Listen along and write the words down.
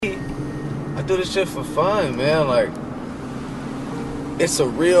I do this shit for fun, man. Like, it's a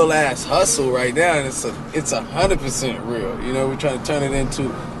real ass hustle right now, and it's 100% real. You know, we're trying to turn it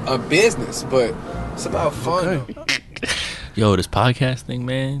into a business, but it's about fun. Okay. Yo, this podcast thing,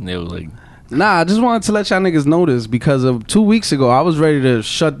 man. They were like, nah, I just wanted to let y'all niggas know this because of 2 weeks ago, I was ready to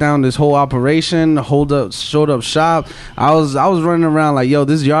shut down this whole operation, showed up shop. I was running around like, yo,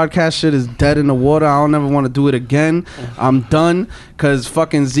 this Yardcast shit is dead in the water. I don't ever want to do it again. I'm done. Cause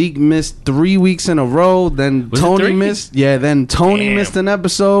fucking Zeke missed 3 weeks in a row. Then Tony missed. Yeah, then Tony missed an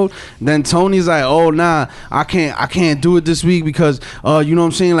episode. Then Tony's like, oh nah, I can't do it this week because you know what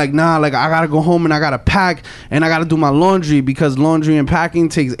I'm saying? Like, nah, like I gotta go home and I gotta pack and I gotta do my laundry because laundry and packing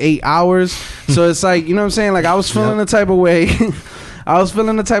takes 8 hours. So it's like, you know what I'm saying? Like I was feeling the type of way.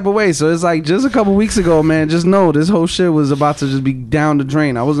 So it's like just a couple weeks ago, man, just know this whole shit was about to just be down the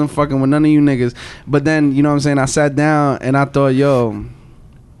drain. I wasn't fucking with none of you niggas. But then, you know what I'm saying, I sat down and I thought, yo,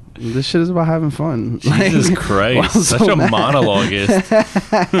 this shit is about having fun. Jesus Christ. Such a monologuist.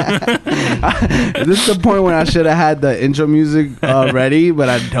 This is the point when I should have had the intro music ready, but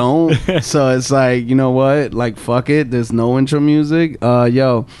I don't. So it's like, you know what? Like, fuck it. There's no intro music.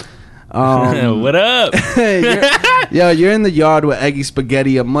 Yo. What up? You're in the yard with Eggie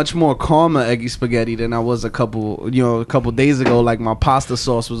Spaghetti, a much more calmer Eggie Spaghetti than I was a couple days ago. Like my pasta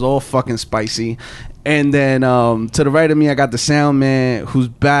sauce was all fucking spicy. And then to the right of me, I got the sound man who's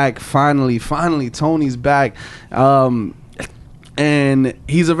back. Finally, Tony's back. And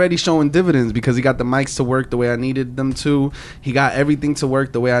he's already showing dividends because he got the mics to work the way I needed them to. He got everything to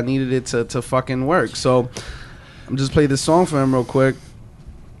work the way I needed it to fucking work. So I'm just play this song for him real quick.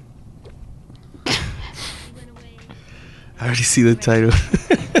 I already see the title.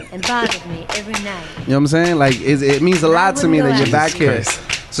 And bothered me every night. You know what I'm saying? Like, it means a lot to me that you're back here. So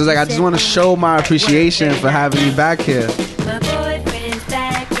it's like, I just want to show my appreciation for having you back here. My boyfriend's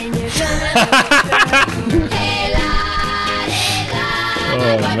back and you're gonna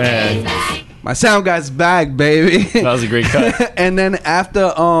Oh, man. My sound guy's back, baby. That was a great cut. And then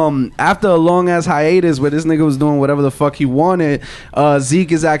after a long ass hiatus where this nigga was doing whatever the fuck he wanted,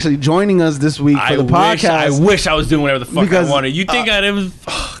 Zeke is actually joining us this week for the podcast. I wish I was doing whatever the fuck I wanted. You think I was?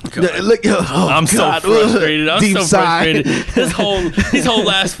 Oh, I'm so frustrated. I'm so frustrated. This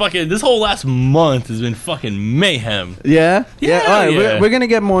whole last month has been fucking mayhem. Yeah. All right, yeah. we're gonna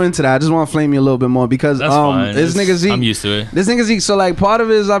get more into that. I just want to flame you a little bit more because That's fine. This nigga Zeke. I'm used to it. This nigga Zeke. So like part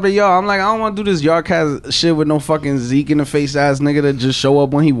of it is I'm like, I don't want to do this Yardcast shit with no fucking Zeke in the face ass nigga that just show up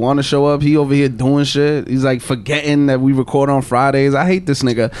when he want to show up. He over here doing shit. He's like forgetting that we record on Fridays. I hate this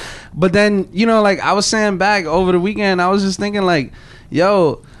nigga. But then, you know, like I was saying back over the weekend, I was just thinking like,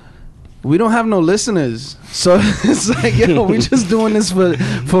 yo, we don't have no listeners, so it's like, yo, we just doing this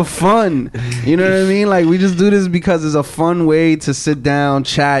for fun. You know what I mean? Like, we just do this because it's a fun way to sit down,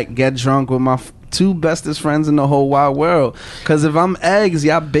 chat, get drunk with my two bestest friends in the whole wide world. Because if I'm eggs,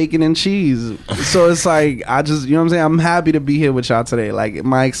 y'all bacon and cheese. So it's like, I just, you know what I'm saying? I'm happy to be here with y'all today. Like,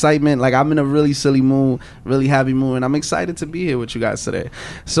 my excitement, like, I'm in a really silly mood, really happy mood, and I'm excited to be here with you guys today.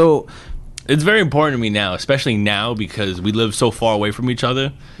 So it's very important to me now, especially now because we live so far away from each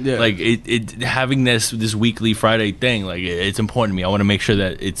other. Yeah. Like it having this weekly Friday thing, like it's important to me. I want to make sure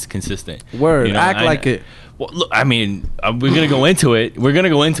that it's consistent. Word, you know, act like it. Well, look, I mean, we're gonna go into it.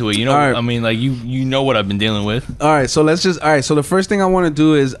 You know, right. I mean, like you know what I've been dealing with. All right, so so the first thing I want to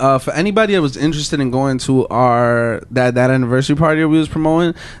do is for anybody that was interested in going to our that anniversary party that we was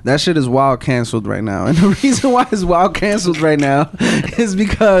promoting, that shit is wild canceled right now. And the reason why it's wild canceled right now is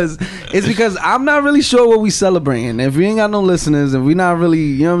because I'm not really sure what we celebrating. If we ain't got no listeners, if we not really,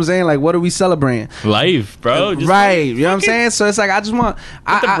 you know what I'm saying, like what are we celebrating? Life, bro. Just right, you know what I'm saying? So it's like I just want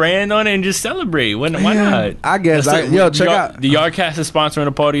put the brand on it and just celebrate. Why not? I guess. Check out the Yardcast is sponsoring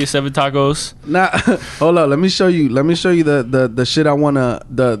a party of 7 tacos. Nah, hold up. Let me show you the shit I wanna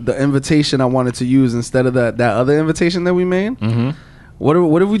the invitation I wanted to use instead of that other invitation that we made. Mm-hmm.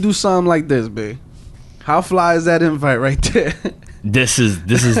 What if we do something like this, babe? How fly is that invite right there? This is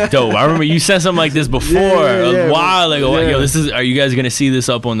dope. I remember you said something like this before a while ago. Yeah. Yo, are you guys gonna see this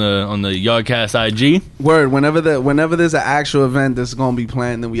up on the Yardcast IG? Word. Whenever there's an actual event that's gonna be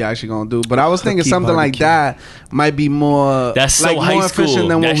planned, then we actually gonna do. But I was thinking something like that might be more. That's so like, high more school. efficient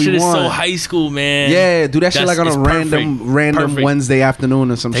than That what shit we is want. so high school, man. Yeah, do that shit like on a random Wednesday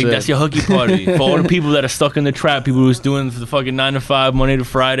afternoon or some shit. That's your hooky party for all the people that are stuck in the trap. People who's doing the fucking 9 to 5, Monday to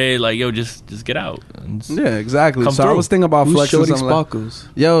Friday. Like, yo, just get out. Yeah, exactly. So through. I was thinking about flexing something Sparkles.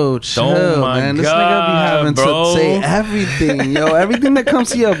 Yo, chill, man. This nigga be having bro. to say everything, yo. Everything that comes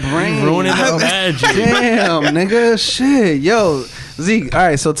to your brain. Ruining the magic. Damn, nigga. Shit, yo. Zeke, all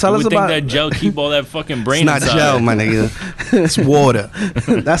right, so tell us about that gel keep all that fucking brain. It's not gel, my nigga. It's water.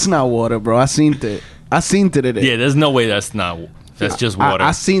 That's not water, bro. I seen it. Yeah, there's no way that's not. That's just water.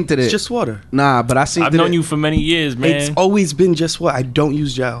 I seen it. It's just water. Nah, but I seen it. I've known you for many years, man. It's always been just water. I don't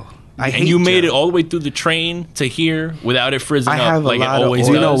use gel. And you made it all the way through the train to here without it frizzing up like it always does.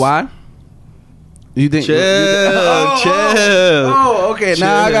 Do you know why? You think? Chill. Oh, okay. Chill.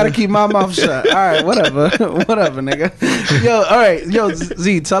 Now I gotta keep my mouth shut. All right, whatever, whatever, nigga. Yo, all right, yo,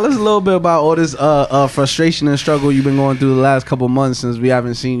 Z, tell us a little bit about all this frustration and struggle you've been going through the last couple months since we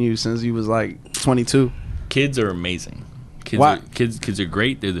haven't seen you since you was like 22. Kids are amazing. Kids are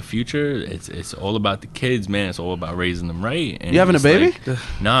great. They're the future. It's all about the kids, man. It's all about raising them right. And you having a baby?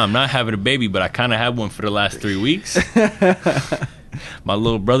 Nah, I'm not having a baby, but I kind of had one for the last 3 weeks. My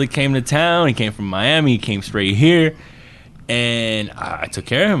little brother came to town. He came from Miami. He came straight here, and I took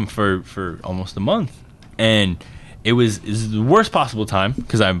care of him for almost a month. And it was the worst possible time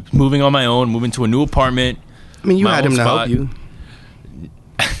because I'm moving on my own, moving to a new apartment. I mean, you had him to help you.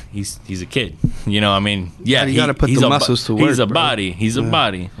 He's a kid, you know. I mean, yeah, you gotta put the muscles to work. He's a body. He's a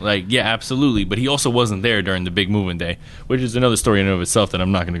body. Like, yeah, absolutely. But he also wasn't there during the big moving day, which is another story in and of itself that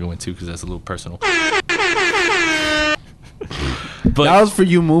I'm not going to go into because that's a little personal. But that was for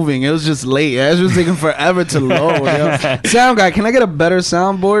you moving. It was just late. It was taking forever to load. Yo. Sound guy, can I get a better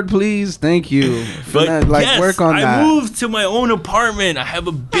soundboard, please? Thank you. But yes, work on that. I moved to my own apartment. I have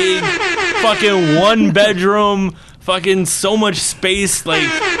a big fucking 1-bedroom, fucking so much space. Like,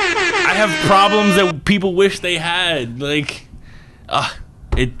 I have problems that people wish they had. Like, I've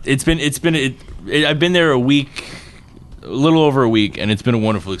been there a little over a week, and it's been a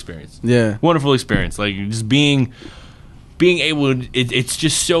wonderful experience. Yeah, wonderful experience. Like, just being able, it's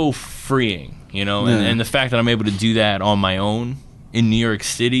just so freeing, you know. Yeah. And the fact that I'm able to do that on my own in New York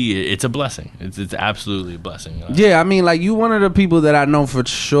City, it's a blessing. It's absolutely a blessing. You know? Yeah, I mean, like, you one of the people that I know for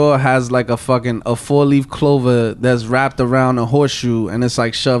sure has like a 4-leaf clover that's wrapped around a horseshoe and it's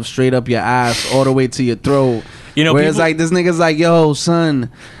like shoved straight up your ass all the way to your throat. You know, whereas like this nigga's like, yo, son,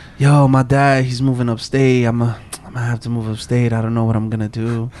 my dad, he's moving upstate. I'm gonna have to move upstate. I don't know what I'm gonna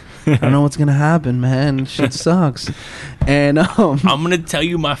do. I don't know what's gonna happen, man. Shit sucks. And I'm gonna tell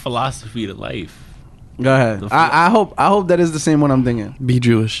you my philosophy to life. Go ahead. I hope that is the same one I'm thinking. Be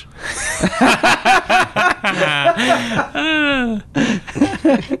Jewish.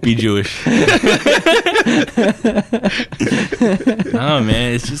 Be Jewish. No,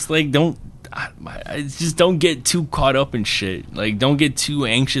 man. It's just like don't get too caught up in shit. Like, don't get too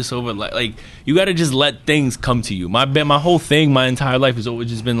anxious over like you got to just let things come to you. My whole thing, my entire life has always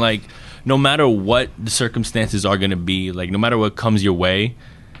just been like, no matter what the circumstances are gonna be, like no matter what comes your way,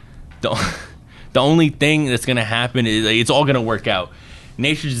 the only thing that's gonna happen is like, it's all gonna work out.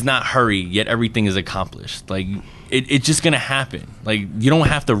 Nature does not hurry, yet everything is accomplished. Like it's just gonna happen. Like, you don't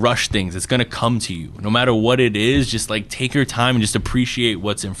have to rush things. It's gonna come to you, no matter what it is. Just like take your time and just appreciate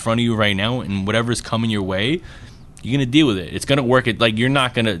what's in front of you right now, and whatever's coming your way, you're gonna deal with it. It's gonna work. Like you're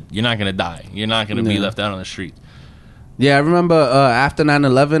not gonna die. You're not gonna be left out on the street. Yeah, I remember after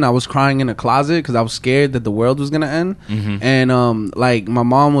 9/11, I was crying in a closet because I was scared that the world was gonna end. Mm-hmm. And like my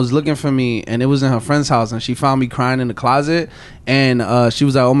mom was looking for me, and it was in her friend's house, and she found me crying in the closet. And she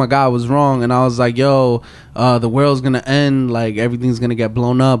was like, "Oh my God, what's wrong?" And I was like, "Yo, the world's gonna end. Like everything's gonna get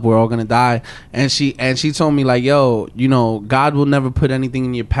blown up. We're all gonna die." And she told me like, "Yo, you know, God will never put anything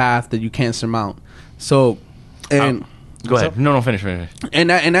in your path that you can't surmount." So, and. Go ahead. No, finish.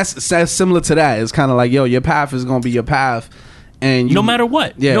 And that's similar to that. It's kind of like, yo, your path is gonna be your path, and no matter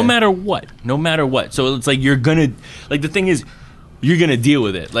what, no matter what. So it's like you're gonna, like, the thing is, you're gonna deal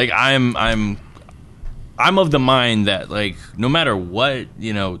with it. Like I'm of the mind that, like, no matter what,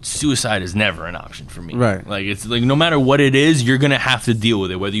 you know, suicide is never an option for me. Right. Like, it's like no matter what it is, you're gonna have to deal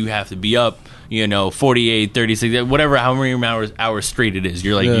with it. Whether you have to be up, you know, 48, 36, whatever, how many hours straight it is.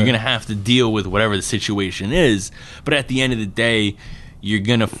 You're like, you're gonna have to deal with whatever the situation is. But at the end of the day, you're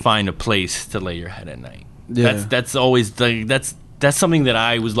gonna find a place to lay your head at night. Yeah. That's always like that's something that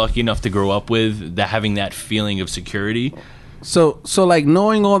I was lucky enough to grow up with. That having that feeling of security. So like,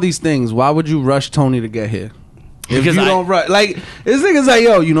 knowing all these things, why would you rush Tony to get here? If because you don't rush, like, this nigga's like,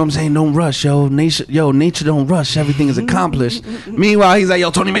 yo, you know what I'm saying? Don't rush, yo. Nature don't rush. Everything is accomplished. Meanwhile, he's like,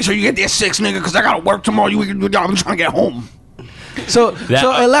 yo, Tony, make sure you get there 6, nigga, because I gotta work tomorrow. I'm trying to get home. So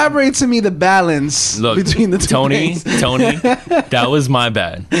elaborate to me the balance between the two things. Tony, that was my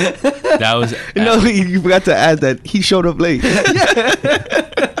bad. That was no, you forgot to add that he showed up late.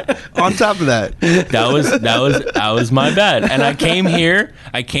 On top of that, that was my bad. And I came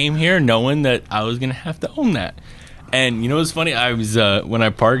here knowing that I was gonna have to own that. And you know what's funny? I was when I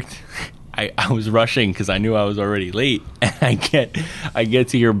parked, I was rushing because I knew I was already late, and I get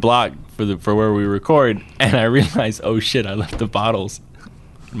to your block for where we record, and I realized, oh shit, I left the bottles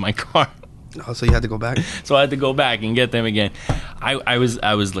in my car. Oh, so you had to go back? So I had to go back and get them again. I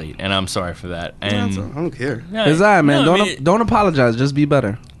was late, and I'm sorry for that. And I don't care. Yeah, It's all right, man. no, Don't apologize. Just be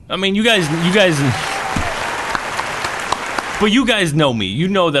better. I mean, you guys. But you guys know me. You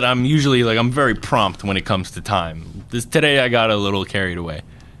know that I'm usually I'm very prompt when it comes to time. Today I got a little carried away.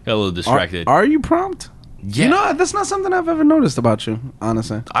 Got a little distracted. Are you prompt? Yeah. You know, that's not something I've ever noticed about you,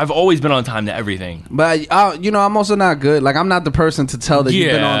 honestly. I've always been on time to everything. But, I'm also not good. Like, I'm not the person to tell that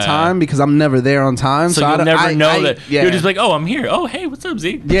you've been on time because I'm never there on time. So you'll never know that. Yeah. You're just like, oh, I'm here. Oh, hey, what's up,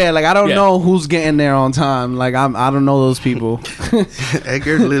 Zeke? Yeah, like, I don't know who's getting there on time. Like, I don't know those people.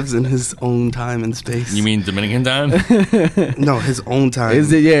 Edgar lives in his own time and space. You mean Dominican time? No, his own time.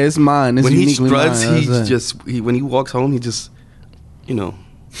 Is it? Yeah, it's mine. It's when he uniquely struts, mine. when he walks home, he just,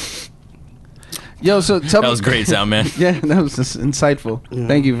 Yo, so tell me. That was great, sound man. Yeah, that was just insightful. Yeah.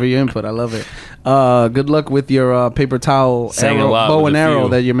 Thank you for your input. I love it. Good luck with your paper towel bow and arrow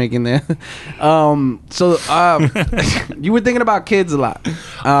that you're making there. You were thinking about kids a lot.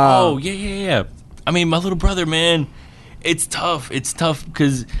 Yeah. I mean, my little brother, man, it's tough. It's tough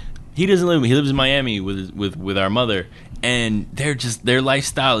because he doesn't live. He lives in Miami with our mother, and their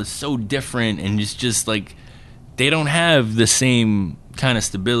lifestyle is so different, and it's just like they don't have the same kind of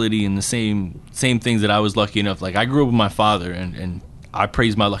stability and the same things that I was lucky enough. Like, I grew up with my father, and I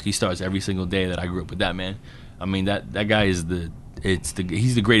praise my lucky stars every single day that I grew up with that man. I mean, that guy is he's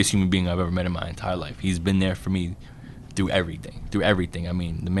the greatest human being I've ever met in my entire life. He's been there for me through everything. I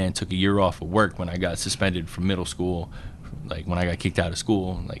mean, the man took a year off of work when I got suspended from middle school, like when I got kicked out of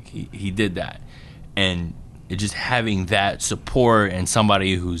school. Like, he did that, and just having that support and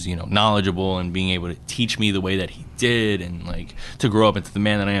somebody who's knowledgeable and being able to teach me the way that he did, and like to grow up into the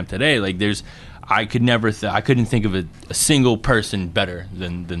man that I am today. Like, I couldn't think of a single person better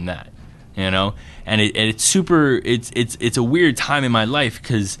than that, and it's super. It's a weird time in my life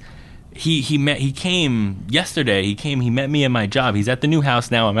because he came yesterday. He met me at my job. He's at the new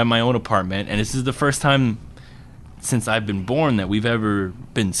house now. I'm at my own apartment, and this is the first time since I've been born that we've ever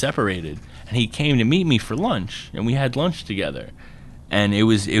been separated. And he came to meet me for lunch, and we had lunch together. And it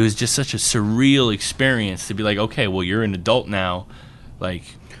was just such a surreal experience to be like, okay, well, you're an adult now. Like,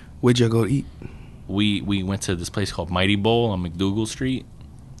 where'd you go eat? We went to this place called Mighty Bowl on McDougal Street.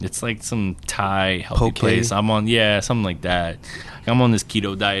 It's like some Thai healthy place. Something like that. I'm on this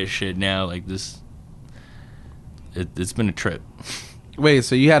keto diet shit now. Like, this, it's been a trip. Wait,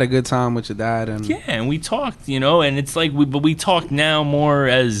 so you had a good time with your dad? And we talked, and it's like, we talk now more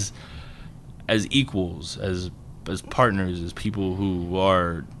as equals, as partners, as people who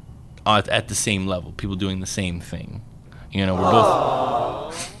are at the same level, people doing the same thing. We're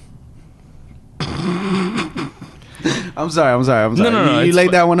both. I'm sorry. No. You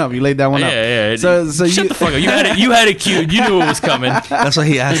laid that one up. Yeah. So shut the fuck up. You had it queued. You knew it was coming. That's why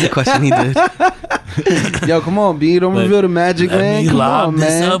he asked the question he did. Yo, come on, B. Don't reveal the magic, man. Come on,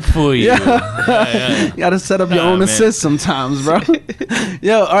 man. This up for you. Yeah. You gotta set up your own assist sometimes, bro.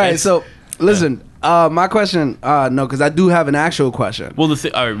 Yo, all right. So listen. My question, no, because I do have an actual question. Well, all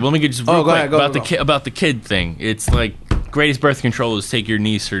right, let me get just real quick about the kid thing. It's like, greatest birth control is take your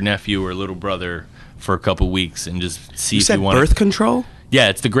niece or nephew or little brother for a couple weeks and just see if you want birth control. Yeah,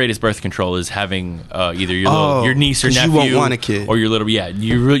 it's the greatest birth control is having either your niece or nephew, you won't want a kid, or your little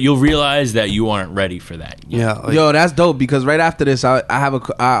you'll realize that you aren't ready for that yet. Yeah, like, yo, that's dope because right after this,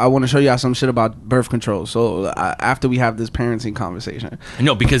 I want to show y'all some shit about birth control. So after we have this parenting conversation,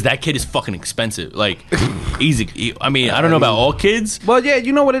 no, because that kid is fucking expensive. Like, easy. I mean, I don't know about all kids. Well, yeah,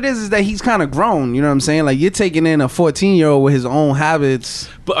 you know what it is that he's kind of grown. You know what I'm saying? Like, you're taking in a 14-year-old with his own habits.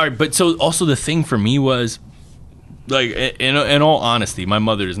 But all right, but so also the thing for me was, like, in all honesty, my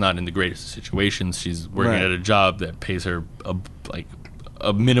mother is not in the greatest of situations. She's working at a job that pays her a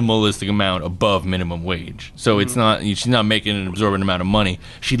minimalistic amount above minimum wage. So it's not, she's not making an absorbent amount of money.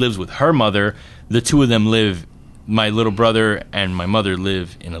 She lives with her mother. The two of them live, my little brother and my mother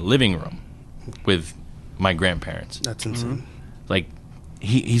live in a living room with my grandparents. That's insane. Like,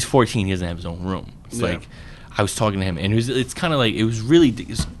 he's 14. He doesn't have his own room. It's like, I was talking to him, and it's kind of like, it was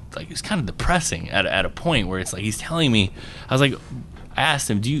kind of depressing at a point where it's like, he's telling me, I was like, I asked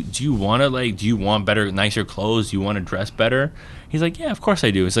him, do you want to, do you want better, nicer clothes? Do you want to dress better? He's like, yeah, of course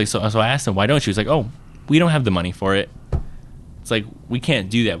I do. It's like, so I asked him, why don't you? He's like, oh, we don't have the money for it. It's like, we can't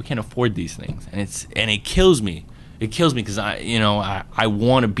do that. We can't afford these things. And it kills me. It kills me because I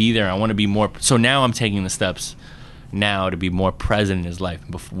want to be there. I want to be more. So now I'm taking the steps now to be more present in his life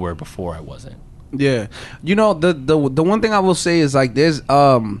before I wasn't. Yeah, the one thing I will say is, like, there's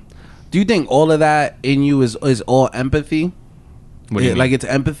Do you think all of that in you is all empathy? What do you mean? Like it's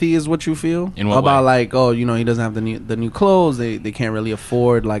empathy is what you feel in what about way? Like, oh, you know, he doesn't have the new clothes. They can't really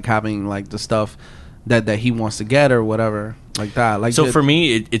afford like having like the stuff that he wants to get or whatever like that. Like, so for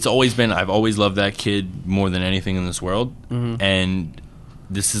me, it's always been, I've always loved that kid more than anything in this world, and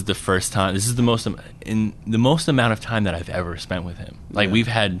this is the first time. This is the most amount of time that I've ever spent with him. Like we've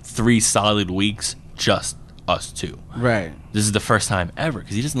had 3 solid weeks just us two. Right. This is the first time ever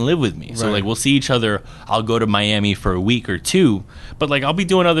because he doesn't live with me. So like we'll see each other. I'll go to Miami for a week or 2, but like I'll be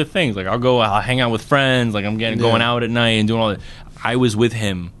doing other things. Like I'll hang out with friends. Like I'm going out at night and doing all that. I was with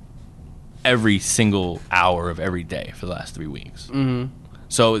him every single hour of every day for the last 3 weeks.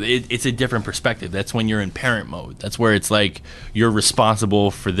 So it's a different perspective. That's when you're in parent mode. That's where it's like you're responsible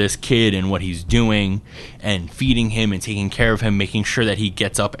for this kid and what he's doing and feeding him and taking care of him, making sure that he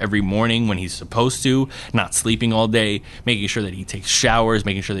gets up every morning when he's supposed to, not sleeping all day, making sure that he takes showers,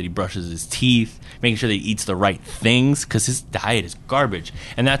 making sure that he brushes his teeth, making sure that he eats the right things because his diet is garbage.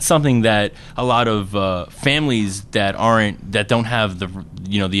 And that's something that a lot of families that don't have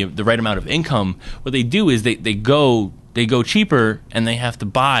the right amount of income, what they do is they go cheaper and they have to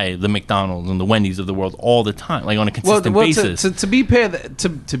buy the McDonald's and the Wendy's of the world all the time, like on a consistent basis. To be fair,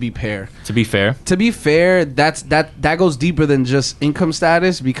 that goes deeper than just income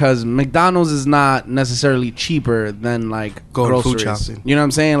status because McDonald's is not necessarily cheaper than like going groceries. food shopping. You know what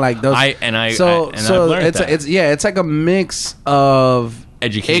I'm saying? Like those. I've learned that. It's like a mix of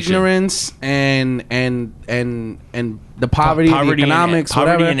education, ignorance, and the poverty the economics,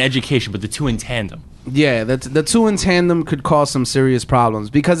 poverty whatever. and education, but the two in tandem. Yeah, the two in tandem could cause some serious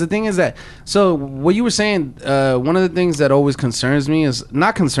problems because the thing is that, so what you were saying, one of the things that always concerns me is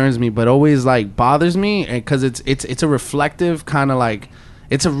not concerns me, but always like bothers me, because it's a reflective kind of like,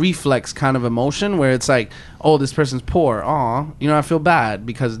 it's a reflex kind of emotion where it's like, oh, this person's poor. Aw, you know, I feel bad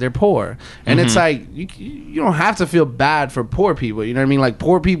because they're poor. And it's like, you don't have to feel bad for poor people. You know what I mean? Like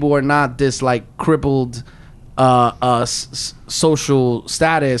poor people are not this like crippled social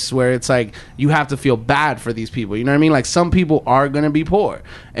status where it's like you have to feel bad for these people. You know what I mean? Like some people are gonna be poor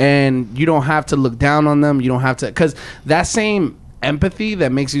and you don't have to look down on them. You don't have to, because that same empathy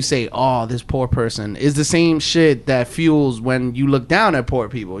that makes you say, oh, this poor person, is the same shit that fuels when you look down at poor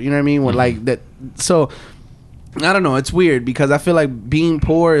people. You know what I mean? When like that. So I don't know, it's weird because I feel like being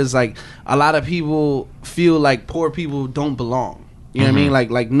poor is like, a lot of people feel like poor people don't belong. You know what I mean?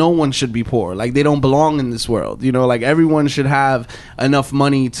 Like no one should be poor. Like they don't belong in this world. You know, like everyone should have enough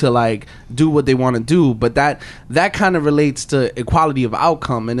money to like do what they want to do. But that kind of relates to equality of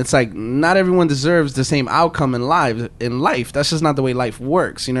outcome. And it's like not everyone deserves the same outcome in life. That's just not the way life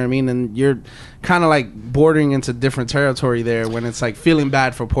works. You know what I mean? And you're kind of like bordering into different territory there when it's like feeling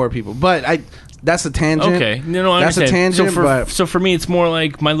bad for poor people. But that's a tangent. Okay, no, I that's understand. a tangent. So for me, it's more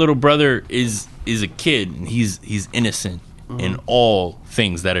like my little brother is a kid and he's innocent in all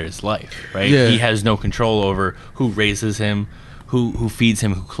things that are his life, right? Yeah. He has no control over who raises him, who feeds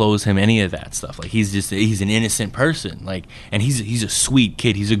him, who clothes him, any of that stuff. Like he's an innocent person, like, and he's a sweet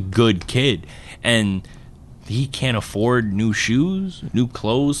kid. He's a good kid, and he can't afford new shoes, new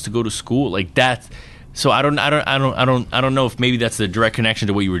clothes to go to school. Like that's. So I don't know if maybe that's the direct connection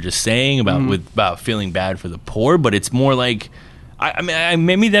to what you were just saying about feeling bad for the poor, but it's more like. I mean,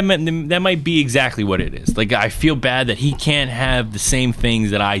 maybe that might be exactly what it is. Like, I feel bad that he can't have the same things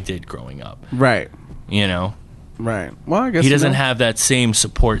that I did growing up. Right. You know? Right. Well, I guess he doesn't have that same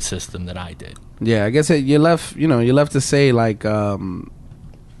support system that I did. Yeah, I guess you're left to say, like, how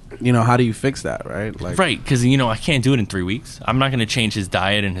do you fix that, right? Like, right, because, I can't do it in 3 weeks. I'm not going to change his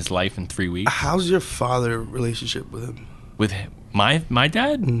diet and his life in 3 weeks. How's your father relationship with him? With him? My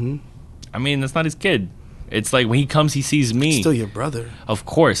dad? Mm-hmm. I mean, that's not his kid. It's like when he comes, he sees me. It's still your brother. Of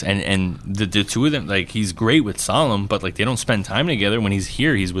course. And the two of them, like, he's great with Solemn, but, like, they don't spend time together. When he's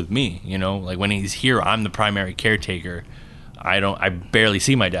here, he's with me, Like, when he's here, I'm the primary caretaker. I barely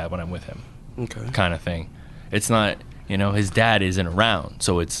see my dad when I'm with him. Okay. Kind of thing. It's not, his dad isn't around.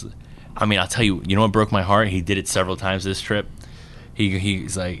 So it's, I'll tell you, what broke my heart? He did it several times this trip.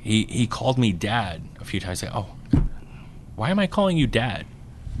 He's like, he called me dad a few times. Like, oh, why am I calling you dad?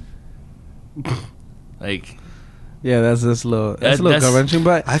 Like, yeah, that's a little gut-wrenching,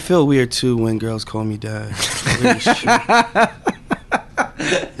 but I feel weird too when girls call me dad.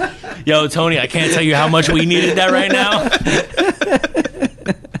 Yo, Tony, I can't tell you how much we needed that right now.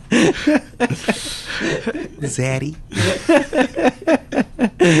 Zaddy.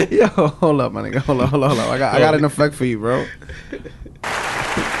 Yo, hold up, my nigga. Hold up. I got an effect for you, bro.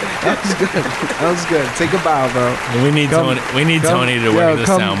 That was good. Take a bow, bro. We need Tony. We need Tony to work the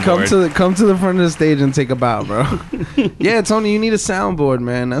soundboard. Come to the front of the stage and take a bow, bro. Yeah, Tony, you need a soundboard,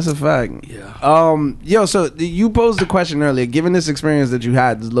 man. That's a fact. Yeah. So you posed the question earlier. Given this experience that you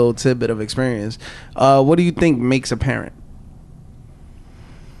had, this little tidbit of experience, what do you think makes a parent?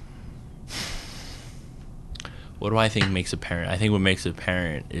 What do I think makes a parent? I think what makes a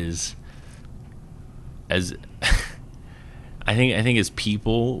parent is I think as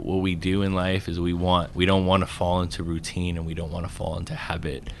people, what we do in life is we don't want to fall into routine, and we don't want to fall into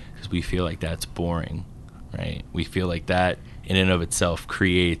habit, because we feel like that's boring, right? We feel like that in and of itself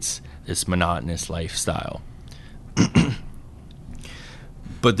creates this monotonous lifestyle.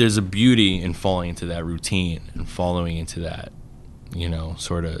 But there's a beauty in falling into that routine and following into that,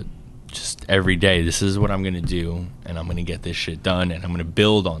 sort of just every day. This is what I'm going to do, and I'm going to get this shit done, and I'm going to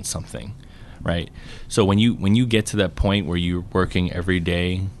build on something. Right. So when you get to that point where you're working every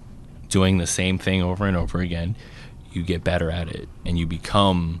day, doing the same thing over and over again, you get better at it, and you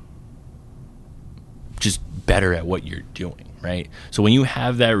become just better at what you're doing. Right. So when you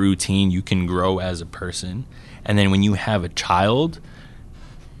have that routine, you can grow as a person. And then when you have a child,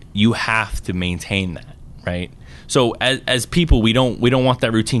 you have to maintain that. Right. So as people, we don't want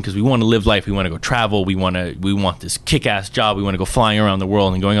that routine, because we want to live life. We want to go travel. We want this kick-ass job. We want to go flying around the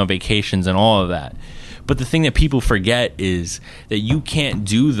world and going on vacations and all of that. But the thing that people forget is that you can't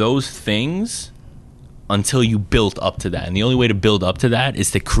do those things until you build up to that. And the only way to build up to that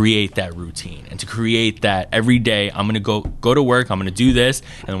is to create that routine, and to create that every day. I'm going to go to work. I'm going to do this.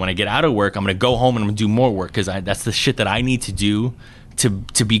 And then when I get out of work, I'm going to go home and I'm going to do more work, because that's the shit that I need to do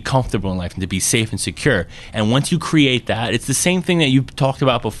to be comfortable in life and to be safe and secure. And once you create that, it's the same thing that you talked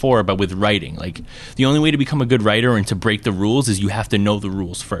about before, but with writing. Like, the only way to become a good writer and to break the rules is you have to know the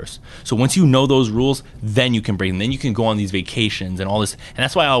rules first. So once you know those rules, then you can break them. Then you can go on these vacations and all this. And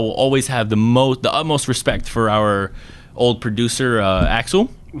that's why I will always have the utmost respect for our old producer,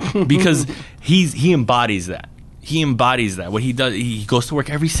 Axel, because he embodies that. He embodies that. What he does, he goes to work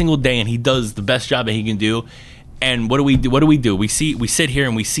every single day and he does the best job that he can do. And what do we do? We sit here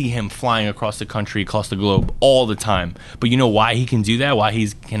and we see him flying across the country, across the globe all the time. But you know why he can do that? Why he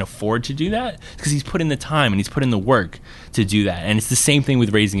can afford to do that? Because he's put in the time and he's put in the work to do that. And it's the same thing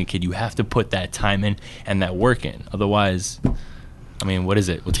with raising a kid. You have to put that time in and that work in. Otherwise, I mean, what is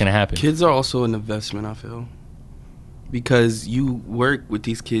it? What's going to happen? Kids are also an investment, I feel. Because you work with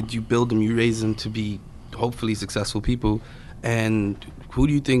these kids, you build them, you raise them to be hopefully successful people. And who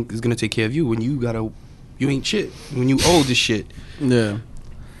do you think is going to take care of you when you ain't shit, when you old as shit?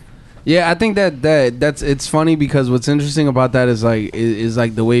 Yeah, I think that's it's funny, because what's interesting about that is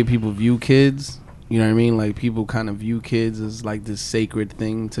like the way people view kids. You know what I mean? Like, people kind of view kids as like this sacred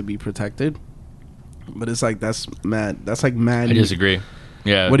thing to be protected, but it's like that's mad. I disagree.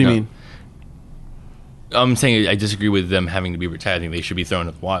 Yeah. What do you mean? I'm saying I disagree with them having to be protected. I think they should be thrown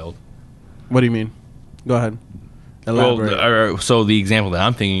in the wild. What do you mean? Go ahead. Elaborate. Well, so the example that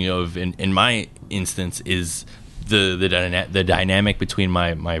I'm thinking of in my instance is the dynamic between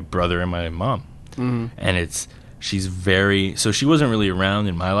my brother and my mom. Mm-hmm. And she wasn't really around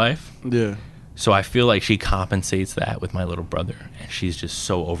in my life. Yeah. So I feel like she compensates that with my little brother, and she's just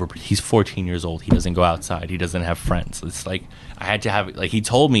so he's 14 years old. He doesn't go outside. He doesn't have friends. It's like I had to have, like, he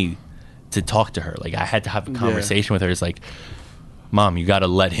told me to talk to her. Like, I had to have a conversation with her. It's like, Mom, you got to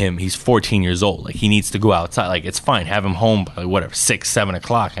let him. He's 14 years old. Like, he needs to go outside. Like, it's fine. Have him home by, whatever, 6, 7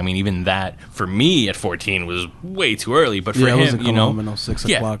 o'clock. I mean, even that, for me at 14, was way too early. But for him, home at 6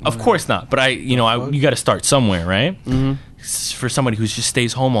 o'clock. Of course not. But you got to start somewhere, right? Mm-hmm. For somebody who just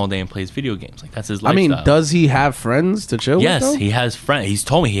stays home all day and plays video games. Like, that's his lifestyle. I mean, does he have friends to chill with? Yes, he has friends. He's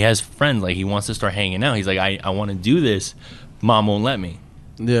told me he has friends. Like, he wants to start hanging out. He's like, I want to do this. Mom won't let me.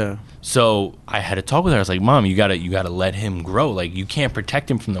 Yeah. So I had to talk with her. I was like, Mom, you gotta let him grow. Like, you can't protect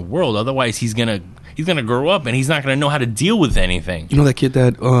him from the world. Otherwise, he's gonna grow up and he's not gonna know how to deal with anything. You know that kid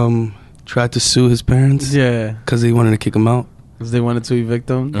that tried to sue his parents? Yeah. Because they wanted to kick him out? Because they wanted to evict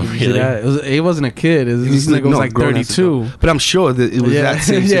him? Oh, really? It wasn't a kid. This nigga was like 32. But I'm sure that it was that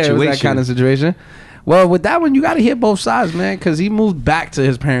same situation. It was that kind of situation. Well, with that one, you got to hear both sides, man, because he moved back to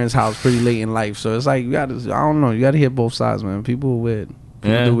his parents' house pretty late in life. So it's like, you got to hear both sides, man. People are weird.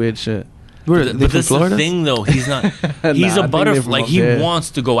 People do weird shit. But this is the thing, though. He's not. He's a butterfly. Like, he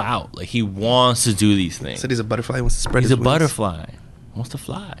wants to go out. Like, he wants to do these things. So he's a butterfly. He wants to spread his wings. He's a butterfly. He wants to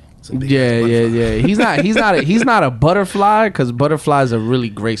fly. Yeah. He's not a butterfly, because butterflies are really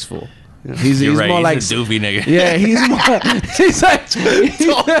graceful. He's right. more like He's a doofy nigga. Yeah, he's more. He's like.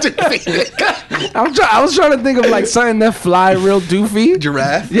 I was trying to think of like something that fly real doofy.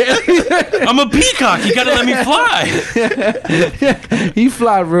 Giraffe. Yeah, I'm a peacock. You gotta let me fly. he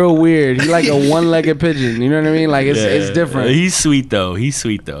fly real weird. He like a one-legged pigeon. You know what I mean? Like it's different. He's sweet though.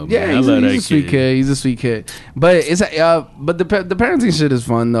 Yeah, man. he's a sweet kid. He's a sweet kid. But it's but the parenting shit is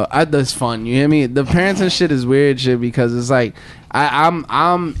fun though. It's fun. You hear me? The parenting shit is weird shit because it's like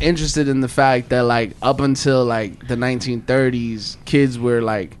I'm interested in the fact that like up until like the 1930s, kids were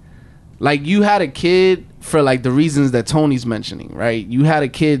like you had a kid for like the reasons that Tony's mentioning, right? You had a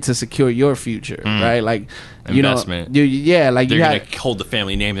kid to secure your future, right? Like investment. They're gonna hold the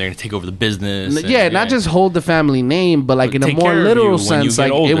family name. They're gonna take over the business. Not just hold the family name, but like in a more literal sense,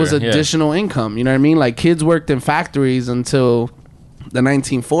 like it was additional income. You know what I mean? Like kids worked in factories until the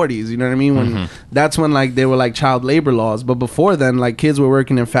 1940s, you know what I mean? When that's when like they were like child labor laws, but before then like kids were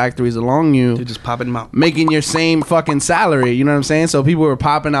working in factories along you. They're just popping them out, making your same fucking salary, you know what I'm saying? So people were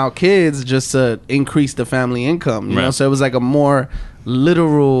popping out kids just to increase the family income, you know? So it was like a more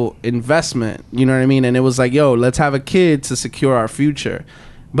literal investment, you know what I mean? And it was like, yo, let's have a kid to secure our future.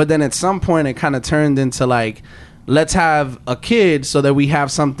 But then at some point it kind of turned into like, let's have a kid so that we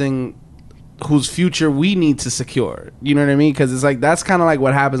have something whose future we need to secure. You know what I mean? Because it's like that's kind of like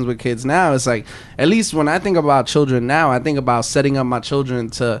what happens with kids now. It's like, at least when I think about children now, I think about setting up my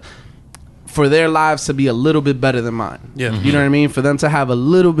children for their lives to be a little bit better than mine. Yeah. You know what I mean? For them to have a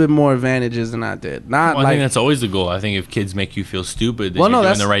little bit more advantages than I did. I think that's always the goal. I think if kids make you feel stupid, then you're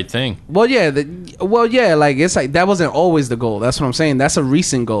doing the right thing. Well, yeah. Like it's like that wasn't always the goal. That's what I'm saying. That's a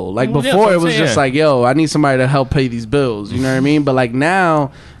recent goal. Like before, it was just like, yo, I need somebody to help pay these bills. You know what I mean? But like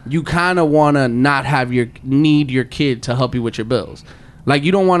now, you kind of want to not need your kid to help you with your bills. Like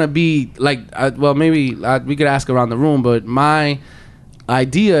you don't want to be like, maybe we could ask around the room, but my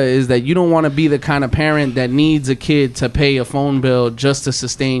idea is that you don't want to be the kind of parent that needs a kid to pay a phone bill just to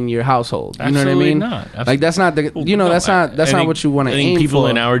sustain your household. You know what I mean? Not. Like that's not the that's not what you want to aim for. People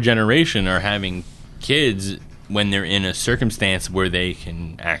in our generation are having kids when they're in a circumstance where they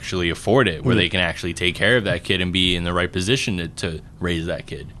can actually afford it, where they can actually take care of that kid and be in the right position to raise that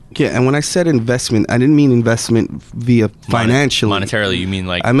kid. Yeah, and when I said investment, I didn't mean investment via financially. Monetarily, you mean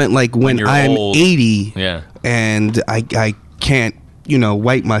like... I meant like when I'm old, 80 and I can't,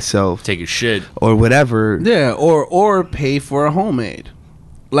 wipe myself. Take a shit. Or whatever. Yeah, or pay for a homemade.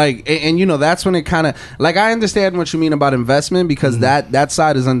 Like, and that's when it kind of, like, I understand what you mean about investment because that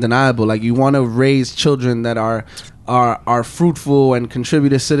side is undeniable. Like, you want to raise children that are fruitful and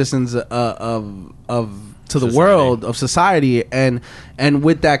contributive citizens to the world, of society, and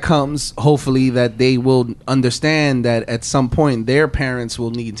with that comes hopefully that they will understand that at some point their parents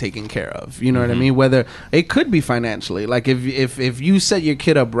will need taken care of. You know what I mean? Whether it could be financially, like if you set your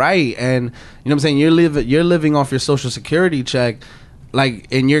kid up right, and you know what I'm saying, you're living off your Social Security check, like,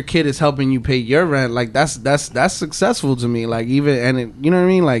 and your kid is helping you pay your rent, like that's successful to me. Like, even, and it, you know what I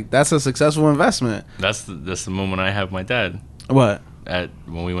mean? Like, that's a successful investment. That's the moment I have my dad. What?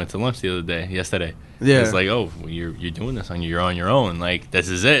 When we went to lunch yesterday. Yeah. It's like, oh, you're doing this you're on your own. Like, this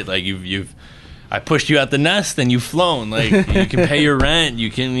is it. Like, I pushed you out the nest and you've flown. Like, you can pay your rent.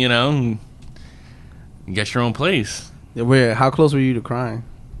 You can, get your own place. Yeah, how close were you to crying?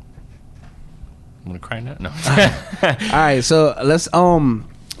 I'm gonna cry now. No. All right, so let's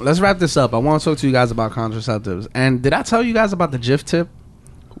wrap this up. I want to talk to you guys about contraceptives. And did I tell you guys about the JifTip?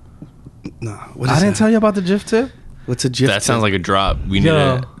 No, I didn't tell you about the JifTip. What's a JifTip? That sounds like a drop. We need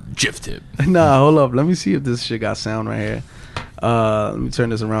a JifTip. Nah, hold up. Let me see if this shit got sound right here. Let me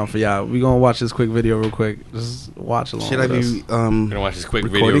turn this around for y'all. We gonna watch this quick video real quick. Just watch along. Should I be gonna watch this quick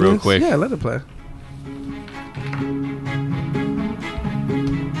video real quick? Yeah, let it play.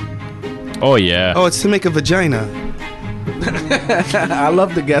 Oh yeah. Oh, it's to make a vagina. I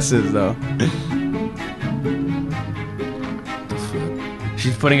love the guesses though.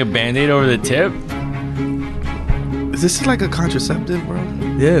 She's putting a Band-Aid over the tip. Is this like a contraceptive, bro?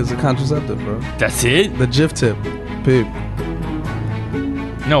 Yeah, it's a contraceptive, bro. That's it? The JifTip, peep.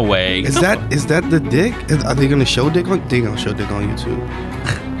 No way. Is that the dick? Are they gonna show dick on? They gonna show dick on YouTube?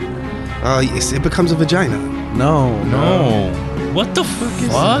 It becomes a vagina. No. What the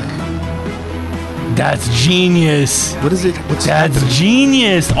fuck? That's genius. What is it? That's happening?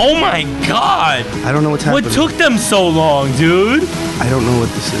 Genius. Oh my god. I don't know what's happening. What took them so long, dude? I don't know what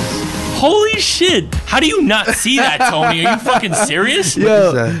this is. Holy shit. How do you not see that, Tony? Are you fucking serious?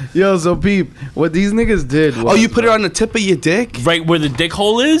 Yo, so peep, what these niggas did was, you put it on the tip of your dick? Right where the dick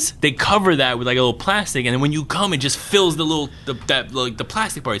hole is? They cover that with like a little plastic, and then when you come, it just fills the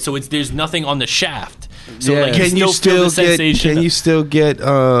plastic part. So there's nothing on the shaft. So like can you still get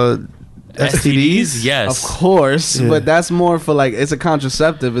STDs? Yes. Of course, but that's more for like, it's a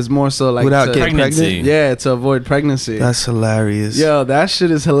contraceptive. It's more so like without getting pregnancy. pregnant. Yeah, to avoid pregnancy. That's hilarious. Yo, that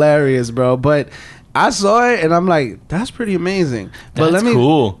shit is hilarious, bro. But I saw it and I'm like, that's pretty amazing. But That's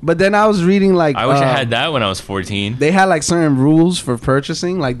cool. But then I was reading like, I wish I had that when I was 14. they had like certain rules for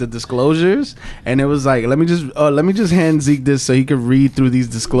purchasing, like the disclosures, and it was like, let me just hand Zeke this so he could read through these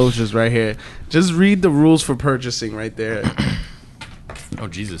disclosures right here. Just read the rules for purchasing right there. Oh,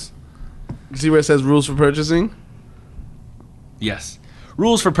 Jesus. See where it says rules for purchasing? Yes.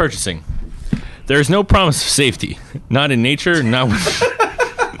 Rules for purchasing. There is no promise of safety. Not in nature, not with...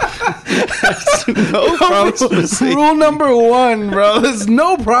 No promise of safety. Rule number 1, bro. There's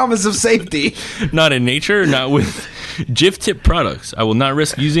no promise of safety. Not in nature, not with JifTip products. I will not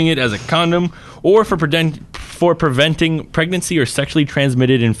risk using it as a condom or for preventing pregnancy or sexually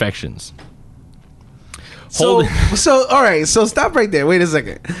transmitted infections. So all right, so stop right there. Wait a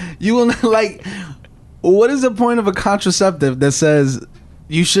second. You will not, like, what is the point of a contraceptive that says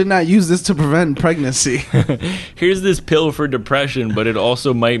you should not use this to prevent pregnancy? Here's this pill for depression, but it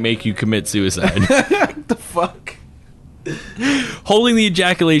also might make you commit suicide. What the fuck? Holding the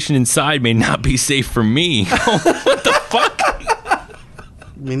ejaculation inside may not be safe for me. What the fuck?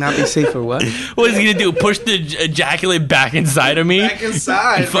 May not be safe for what? What is he gonna do? Push the ejaculate back inside of me? Back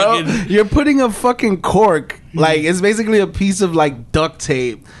inside, bro. Fucking- You're putting a fucking cork, like, it's basically a piece of like duct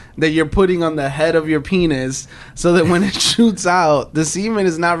tape that you're putting on the head of your penis, so that when it shoots out, the semen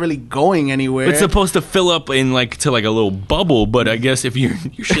is not really going anywhere. It's supposed to fill up in like to like a little bubble, but I guess if your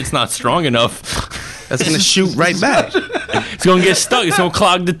shit's not strong enough, That's gonna shoot right back. it's gonna get stuck. It's gonna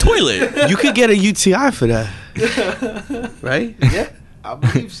clog the toilet. You could get a UTI for that, right? Yeah, I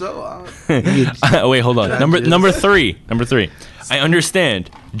believe so. Wait, hold on. Number three. I understand.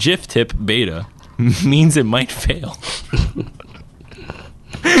 JifTip beta means it might fail.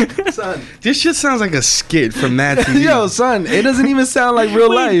 Son. This shit sounds like a skit from Mad TV. Yo, son, it doesn't even sound like real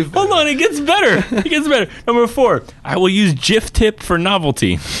Wait, life. hold on, it gets better. Number 4, I will use JifTip for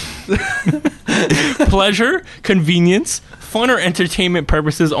novelty. Pleasure, convenience, fun or entertainment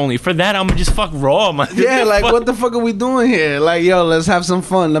purposes only. For that, I'm gonna just fuck raw. Yeah, like, what the fuck are we doing here? Like, yo, let's have some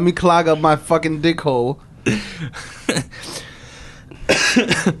fun. Let me clog up my fucking dick hole.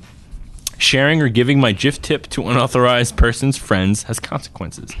 Sharing or giving my JifTip to unauthorized persons, friends, has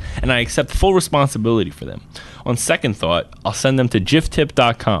consequences, and I accept full responsibility for them. On second thought, I'll send them to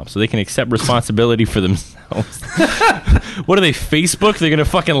jiftip.com so they can accept responsibility for themselves. What are they, Facebook? They're gonna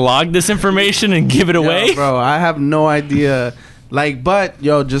fucking log this information and give it away? Yo, bro, I have no idea. Like, but,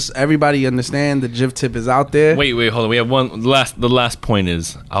 yo, just everybody understand the JifTip is out there. Wait, hold on. We have one last. The last point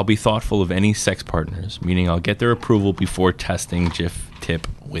is I'll be thoughtful of any sex partners, meaning I'll get their approval before testing JifTip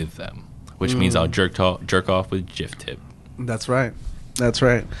with them, which means I'll jerk off with JifTip. That's right.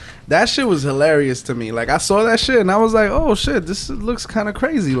 That shit was hilarious to me. Like, I saw that shit and I was like, oh shit, this looks kind of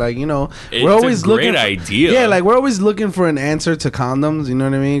crazy. Like, you know, It's we're always a great looking idea. Yeah, like, we're always looking for an answer to condoms, you know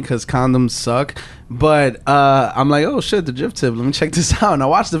what I mean? Because condoms suck. But I'm like, oh shit, the JifTip, let me check this out. And I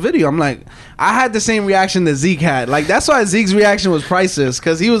watched the video. I'm like, I had the same reaction that Zeke had. Like, that's why Zeke's reaction was priceless,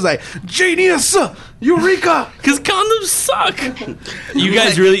 because he was like, genius, eureka, Because condoms suck. You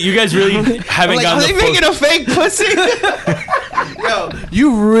guys really haven't Like, gotten are they making a fake pussy? yo,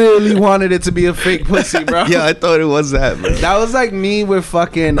 you really wanted it to be a fake pussy, bro. Yeah, I thought it was that, man. That was like me with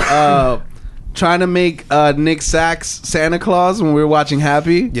fucking trying to make Nick Sachs Santa Claus when we were watching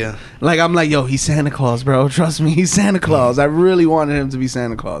Happy. Yeah. Like, I'm like, yo, he's Santa Claus, bro. Trust me, he's Santa Claus. I really wanted him to be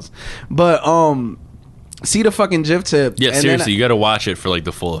Santa Claus. But see the fucking JifTip. Yeah, and seriously, you got to watch it for like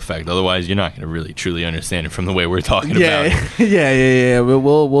the full effect. Otherwise, you're not going to really truly understand it from the way we're talking about it. Yeah.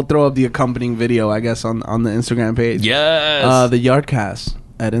 We'll throw up the accompanying video, I guess, on the Instagram page. Yes. The Yardcast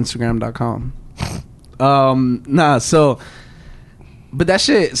at Instagram.com. But that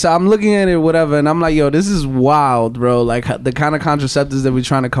shit, so I'm looking at it, whatever, and I'm like, yo, this is wild, bro. Like, the kind of contraceptives that we're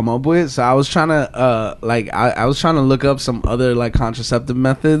trying to come up with. So I was trying to, I was trying to look up some other, like, contraceptive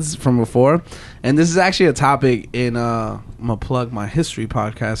methods from before. And this is actually a topic in, I'm going to plug my history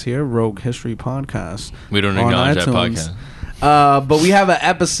podcast here, Rogue History Podcast. We don't acknowledge that podcast. But we have an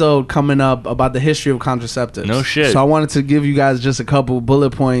episode coming up about the history of contraceptives. No shit. So I wanted to give you guys just a couple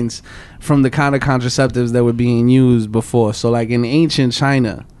bullet points from the kind of contraceptives that were being used before. So, like, in ancient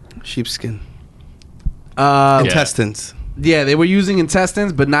China, Sheepskin. Yeah, Intestines. they were using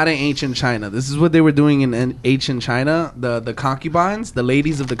intestines, but not in ancient China. This is what they were doing in ancient China. The concubines, the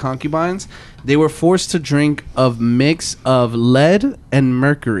ladies of the concubines, they were forced to drink a mix of lead and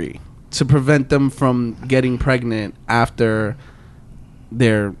mercury to prevent them from getting pregnant after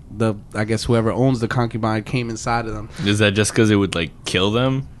I guess whoever owns the concubine came inside of them. Is that just because it would like kill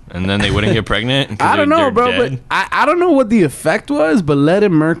them And then they wouldn't get pregnant? I don't know, bro. Dead? But I don't know what the effect was, but lead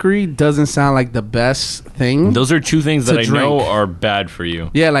and mercury doesn't sound like the best thing. Those are two things that I know are bad for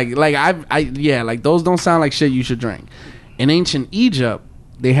you. Yeah, like those don't sound like shit you should drink. In ancient Egypt,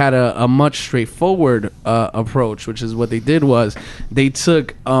 they had a much straightforward approach, which is what they did was they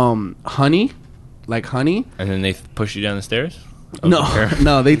took honey, and then they pushed you down the stairs.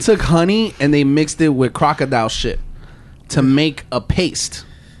 No, they took honey and they mixed it with crocodile shit to make a paste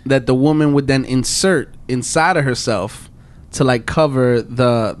that the woman would then insert inside of herself to like cover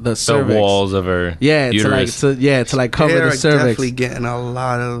the cervix. The walls of her uterus. to cover the cervix. Definitely getting a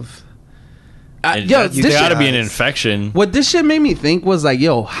lot of. There got to be an infection. What this shit made me think was like,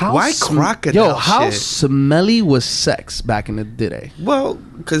 why crocodile? Yo, how smelly was sex back in the day? Well,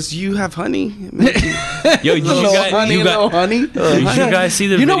 because you have honey. Yo, did you guys see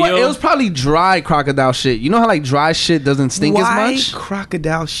the video? You know what? It was probably dry crocodile shit. You know how like dry shit doesn't stink as much? Why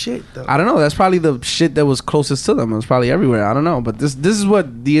crocodile shit though? I don't know. That's probably the shit that was closest to them. It was probably everywhere. I don't know. But this is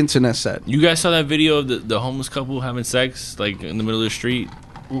what the internet said. You guys saw that video of the homeless couple having sex like in the middle of the street?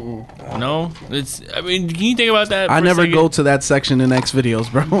 No, I mean, can you think about that? I never go to that section in X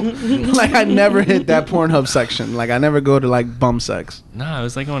videos, bro. Like I never hit that Pornhub section. Like I never go to like bum sex. Nah, it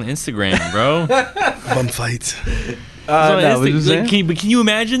was like on Instagram, bro. Bum fights. Can you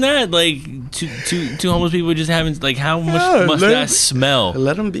imagine that? Like two homeless people just having like how much must that smell?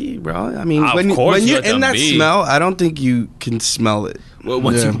 Let them be, bro. I mean, when you're in that smell, I don't think you can smell it. Well,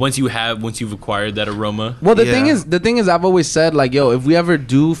 once you've acquired that aroma. Well, the thing is, I've always said like, yo, if we ever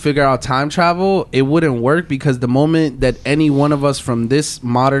do figure out time travel, it wouldn't work because the moment that any one of us from this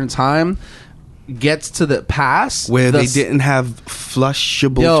modern time gets to the past where they didn't have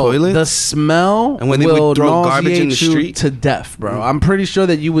flushable toilets, the smell and when they would throw garbage in the street to death, bro. I'm pretty sure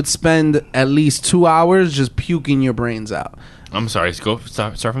that you would spend at least 2 hours just puking your brains out. I'm sorry.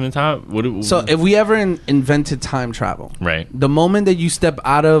 Start from the top. So if we ever invented time travel, right? The moment that you step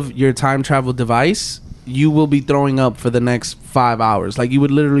out of your time travel device, you will be throwing up for the next 5 hours. Like you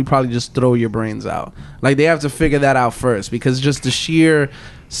would literally probably just throw your brains out. Like they have to figure that out first because just the sheer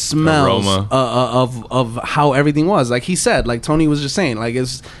smells of how everything was. Like he said, like Tony was just saying, like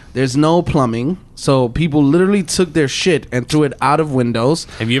there's no plumbing, so people literally took their shit and threw it out of windows.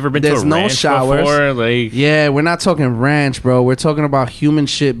 Have you ever been to a ranch before? Like, yeah, we're not talking ranch, bro. We're talking about human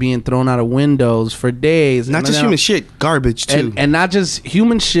shit being thrown out of windows for days. Not just human shit, garbage too. And not just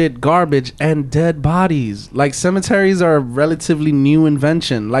human shit, garbage, and dead bodies. Like cemeteries are a relatively new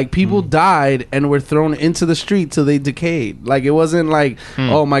invention. Like people died and were thrown into the street till they decayed. Like it wasn't like,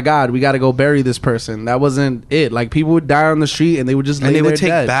 oh my God, we got to go bury this person. That wasn't it. Like people would die on the street and they would just lay there dead. And they would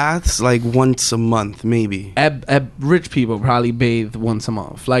take baths like once a month, maybe. Rich people probably bathed once a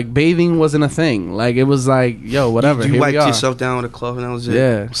month. Like bathing wasn't a thing. Like it was like, yo, whatever. You wiped yourself down with a cloth and that was it.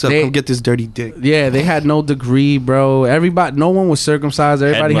 Yeah. So come get this dirty dick. Yeah, they had no degree, bro. No one was circumcised.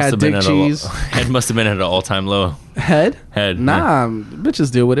 Everybody had dick cheese. Head must have been at an all-time low. Head? Nah,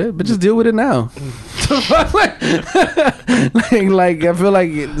 bitches deal with it. Bitches deal with it now. like I feel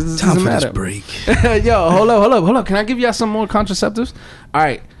like this doesn't matter. This break. Yo, hold up. Can I give y'all some more contraceptives? All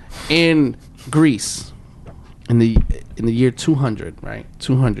right. In Greece, in the year 200, right?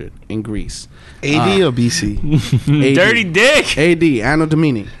 200 in Greece. AD or BC? AD. Dirty dick. AD, Anno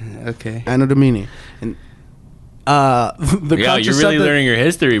Domini. Okay. Anno Domini. And you're really learning your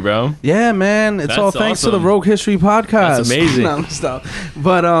history, bro. Yeah, man. It's all thanks to the Rogue History podcast. That's amazing.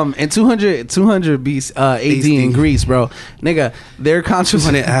 But in 200 BC, AD in Greece, bro, nigga, their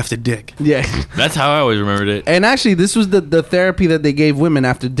contraceptive after dick. Yeah, that's how I always remembered it. And actually, this was the therapy that they gave women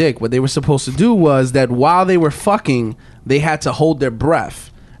after dick. What they were supposed to do was that while they were fucking, they had to hold their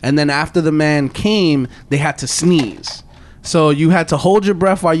breath, and then after the man came, they had to sneeze. So you had to hold your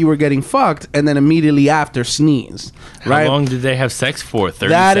breath while you were getting fucked, and then immediately after sneeze. Right? How long did they have sex for? 30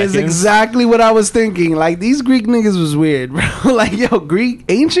 seconds? That is exactly what I was thinking. Like these Greek niggas was weird, bro. Like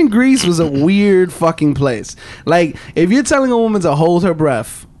ancient Greece was a weird fucking place. Like if you're telling a woman to hold her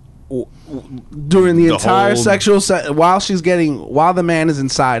breath during the entire sexual while the man is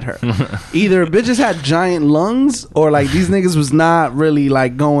inside her, either bitches had giant lungs or like these niggas was not really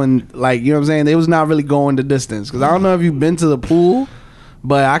like going, like, you know what I'm saying, they was not really going the distance. Because I don't know if you've been to the pool,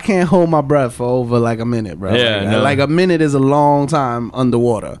 but I can't hold my breath for over like a minute, bro. Yeah, like a minute is a long time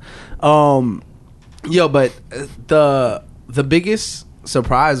underwater. But the biggest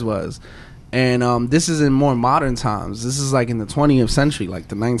surprise was, and this is in more modern times, this is like in the 20th century, like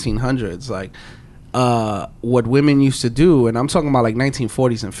the 1900s, like what women used to do, and I'm talking about like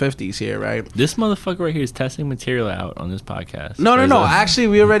 1940s and 50s here, right? This motherfucker right here is testing material out on this podcast. No. Actually,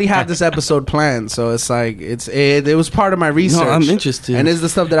 we already had this episode planned, so it's like it was part of my research. No, I'm interested, and it's the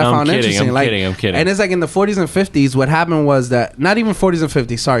stuff that I found interesting. I'm kidding. And it's like in the 40s and 50s, what happened was that not even 40s and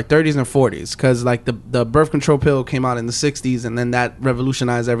 50s, sorry, 30s and 40s, because like the birth control pill came out in the 60s, and then that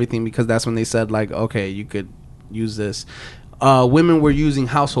revolutionized everything because that's when they said like, okay, you could use this. Women were using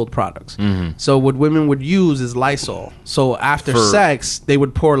household products. Mm-hmm. So what women would use is Lysol. So after sex, they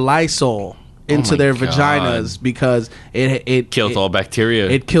would pour Lysol into their vaginas because it killed all bacteria.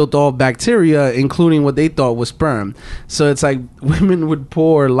 It killed all bacteria, including what they thought was sperm. So it's like women would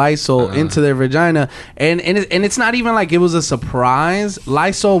pour Lysol into their vagina, and it's not even like it was a surprise.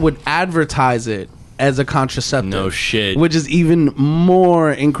 Lysol would advertise it as a contraceptive. No shit. Which is even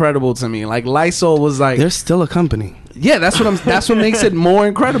more incredible to me. Like Lysol was like, there's still a company. Yeah, that's what makes it more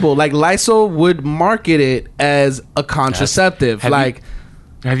incredible. Like Lysol would market it as a contraceptive.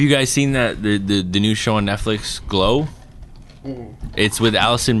 Have you guys seen that the new show on Netflix, Glow? It's with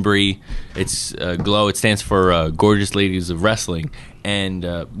Allison Brie. It's Glow. It stands for Gorgeous Ladies of Wrestling. And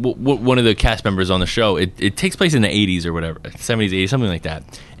one of the cast members on the show, it takes place in the 80s or whatever, 70s, 80s, something like that.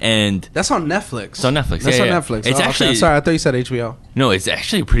 And that's on Netflix. It's on Netflix. That's on Netflix. It's actually. Okay. Sorry, I thought you said HBO. No, it's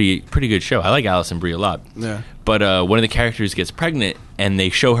actually a pretty good show. I like Allison Brie a lot. Yeah. But one of the characters gets pregnant, and they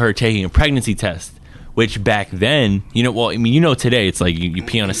show her taking a pregnancy test. Which back then, today it's like you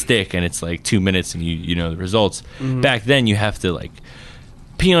pee on a stick and it's like 2 minutes and you know the results. Mm-hmm. Back then you have to like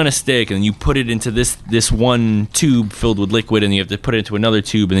pee on a stick and you put it into this one tube filled with liquid and you have to put it into another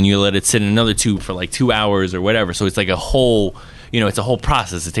tube and then you let it sit in another tube for like 2 hours or whatever. So it's like a whole, it's a whole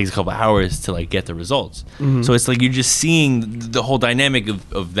process. It takes a couple hours to like get the results. Mm-hmm. So it's like you're just seeing the whole dynamic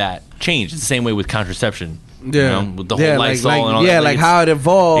of that change. It's the same way with contraception. Yeah, with the whole Lysol and all that. Yeah, like how it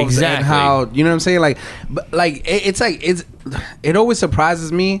evolved, exactly. And how you know what I'm saying. Like, but like it always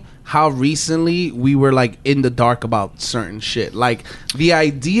surprises me how recently we were like in the dark about certain shit. Like the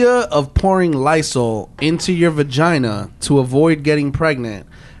idea of pouring Lysol into your vagina to avoid getting pregnant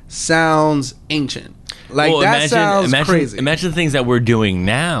sounds ancient. Like sounds crazy. Imagine the things that we're doing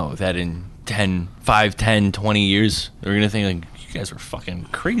now that in 5, 10, 20 years we're gonna think like. You guys are fucking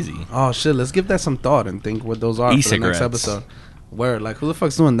crazy. Oh shit, let's give that some thought and think what those are E-cigarettes. For the next episode. Where, like, who the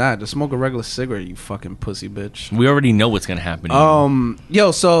fuck's doing that? Just smoke a regular cigarette, you fucking pussy bitch. We already know what's gonna happen.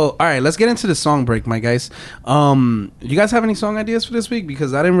 So all right, let's get into the song break, my guys. You guys have any song ideas for this week?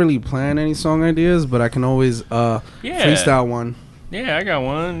 Because I didn't really plan any song ideas, but I can always freestyle one. Yeah, I got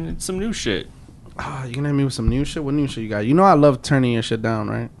one. It's some new shit. You gonna hit me with some new shit? What new shit you got? You know I love turning your shit down,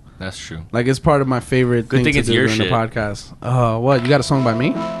 right? That's true. Like it's part of my favorite thing to do during the podcast. What? You got a song by me?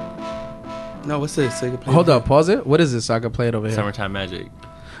 No, what's this? So Hold up, pause it. What is this? So I can play it over here. Summertime Magic.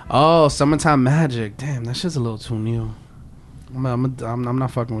 Oh, Summertime Magic. Damn, that shit's a little too new. I'm not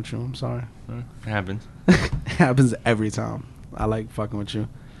fucking with you. I'm sorry. It happens. It happens every time. I like fucking with you.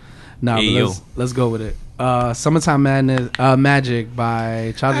 Nah, hey, but let's go with it. Summertime Magic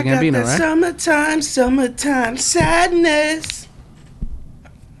by Childish Gambino, right? Summertime sadness.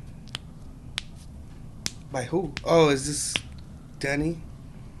 By who? Oh, is this Danny?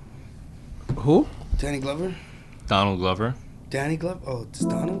 Who? Danny Glover? Donald Glover. Danny Glover? Oh, it's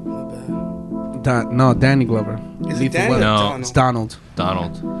Donald? My bad. No, Danny Glover. Is it Danny? No, it's Donald.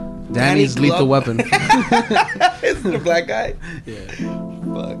 Danny's Lethal Weapon. Is it the black guy? Yeah.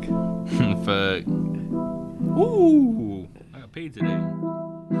 Fuck. Fuck. Ooh. I got paid today.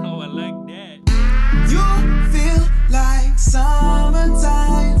 Oh, I like that. You feel like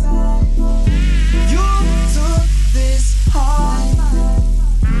summertime. You took this hard.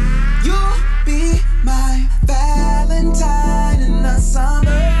 You'll be my Valentine in the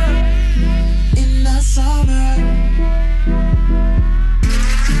summer. In the summer.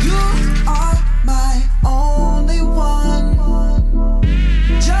 You are my only one.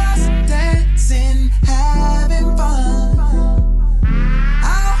 Just dancing, having fun.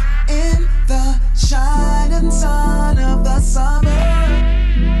 Out in the shining sun of the summer.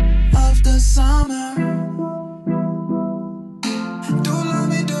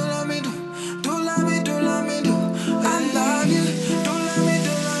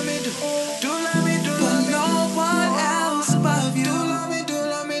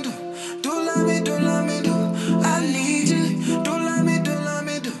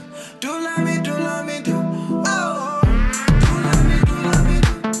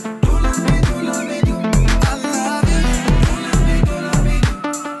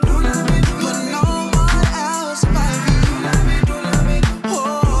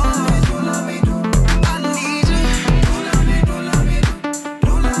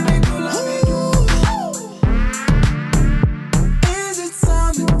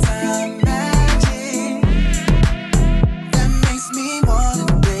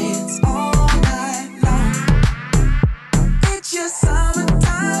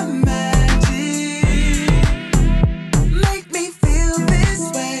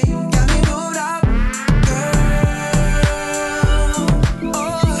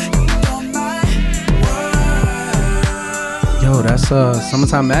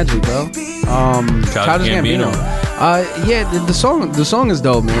 Summertime Magic, bro. Childish Gambino. Yeah, the song is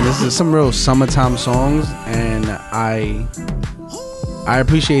dope, man. This is some real summertime songs, and I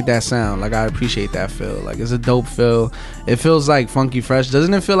appreciate that sound. Like, I appreciate that feel. Like, it's a dope feel. It feels like funky fresh.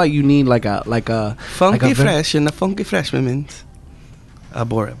 Doesn't it feel like you need like a funky fresh and the funky fresh women's? I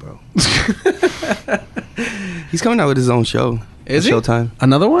bore it, bro. He's coming out with his own show. Is he? Showtime.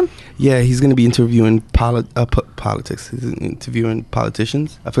 Another one? Yeah, he's gonna be interviewing politics. He's interviewing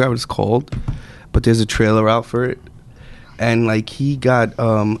politicians. I forgot what it's called, but there's a trailer out for it. And like, he got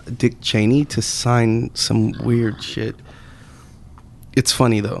Dick Cheney to sign some weird shit. It's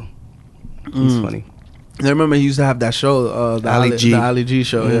funny though. It's funny. I remember he used to have that show, the Ali G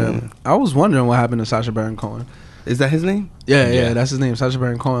show. Yeah, I was wondering what happened to Sacha Baron Cohen. Is that his name? Yeah, that's his name, Sacha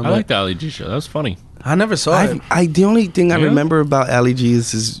Baron Cohen. I like the Ali G show. That was funny. I never saw it. The only thing I remember about Ali G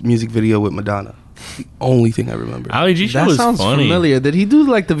is his music video with Madonna. The only thing I remember. Ali G show was funny. That sounds familiar. Did he do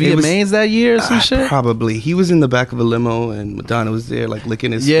like the VMAs that year or some shit? Probably. He was in the back of a limo and Madonna was there like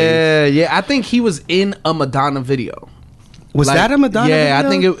licking his face. Yeah. I think he was in a Madonna video. Was that a Madonna video? Yeah, I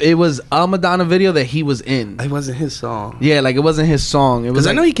think it was a Madonna video that he was in. It wasn't his song. Yeah, like it wasn't his song. Because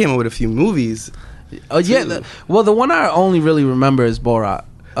I know he came up with a few movies. Oh yeah. The one I only really remember is Borat.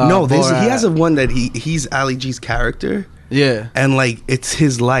 He has a one that he's Ali G's character. Yeah. And like, it's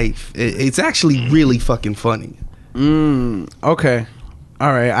his life. It's actually really fucking funny. Okay.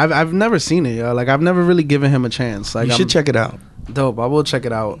 All right. I've never seen it, yo. Like, I've never really given him a chance. Like, you should check it out. Dope. I will check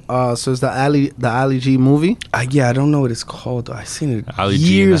it out. So it's the Ali G movie? Yeah, I don't know what it's called though. I seen it Ali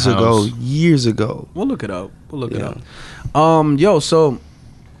years ago. Years ago. We'll look it up. So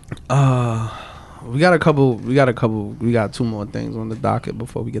we got two more things on the docket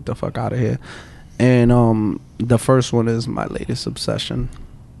before we get the fuck out of here. And the first one is my latest obsession.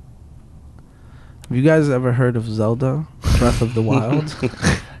 Have you guys ever heard of Zelda Breath of the Wild?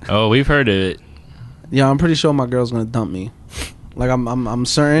 Oh, we've heard of it. Yeah, I'm pretty sure my girl's gonna dump me. Like, I'm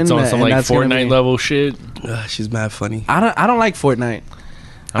certain it's on some like Fortnite level shit. She's mad funny. I don't like Fortnite.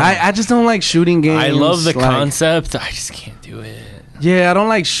 I just don't like shooting games. I love the concept. I just can't do it. Yeah, I don't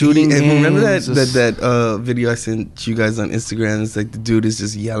like shooting games. Remember that video I sent you guys on Instagram? It's like the dude is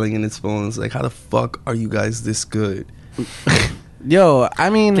just yelling in his phone. It's like, how the fuck are you guys this good? Yo, I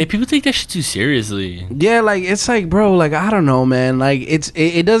mean, people take that shit too seriously. Yeah, like, it's like, bro, like, I don't know, man. Like,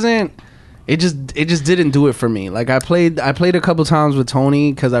 it doesn't. It just didn't do it for me. Like, I played a couple times with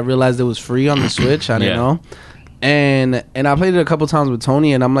Tony because I realized it was free on the Switch. I didn't know. And I played it a couple times with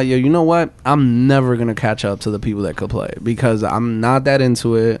Tony, and I'm like, yo, you know what? I'm never gonna catch up to the people that could play because I'm not that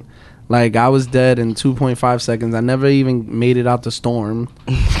into it. Like, I was dead in 2.5 seconds. I never even made it out the storm.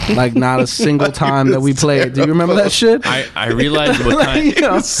 Like, not a single time that we played. Do you remember that shit? I realized what kind.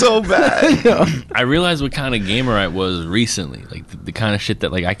 It's so bad. I realized what kind of gamer I was recently. Like the kind of shit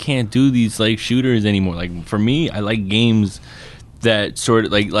that, like, I can't do these like shooters anymore. Like, for me, I like games that sort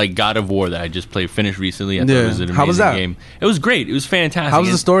of like God of War that I just finished recently. I thought it was an amazing game. It was great. It was fantastic. How was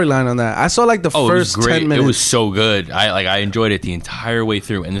the storyline on that? I saw like the first 10 minutes. It was so good. I enjoyed it the entire way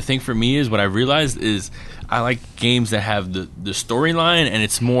through. And the thing for me is, what I realized is, I like games that have the storyline and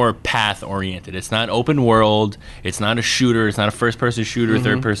it's more path oriented. It's not open world. It's not a shooter. It's not a first person shooter,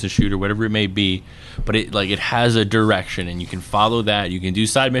 third person shooter, whatever it may be. But it has a direction and you can follow that. You can do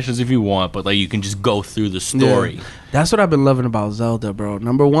side missions if you want, but like, you can just go through the story. Yeah. That's what I've been loving about Zelda, bro.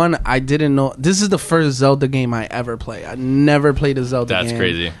 Number one, I didn't know this is the first Zelda game I ever play. I never played a Zelda game. That's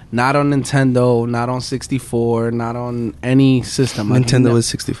crazy. Not on Nintendo, not on 64, not on any system. Nintendo was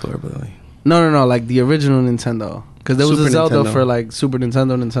 64, by the way. No, like the original Nintendo. Because there was a Zelda for like Super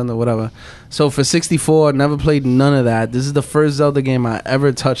Nintendo, whatever. So for 64, never played none of that. This is the first Zelda game I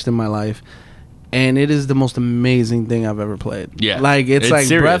ever touched in my life. And it is the most amazing thing I've ever played. Yeah. Like, it's like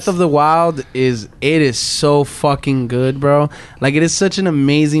serious. Breath of the Wild is so fucking good, bro. Like, it is such an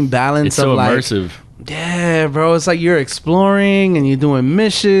amazing balance. It's so immersive. Yeah, bro. It's like you're exploring and you're doing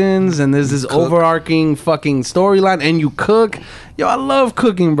missions and there's this overarching fucking storyline and you cook. Yo, I love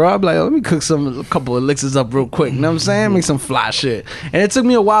cooking, bro. I'm like, let me cook a couple of elixirs up real quick. You know what I'm saying? Make some fly shit. And it took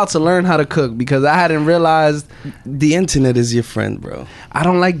me a while to learn how to cook because I hadn't realized the internet is your friend, bro. I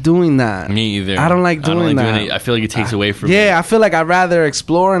don't like doing that. Me either. I don't like doing that. I feel like it takes away from me. Yeah, I feel like I'd rather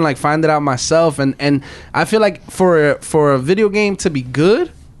explore and like find it out myself. And I feel like for a video game to be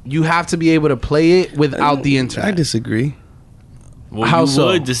good, you have to be able to play it without the internet. I disagree. Well, how you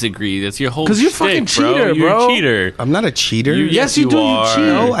would disagree. That's your whole because you're fucking cheater, bro. You're a cheater. I'm not a cheater. Yes, you do. You cheat.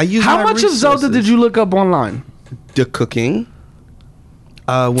 No, I use how much of Zelda did you look up online? The cooking.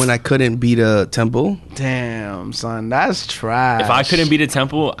 When I couldn't beat a temple. Damn, son, that's trash. If I couldn't beat a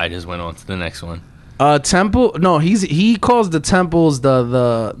temple, I just went on to the next one. Temple. No, he calls the temples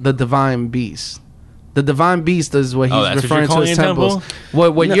the divine beast. The divine beast is what he's referring to as temples.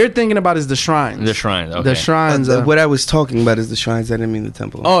 What you're thinking about is the shrines. The shrines. Okay. The shrines. What I was talking about is the shrines. I didn't mean the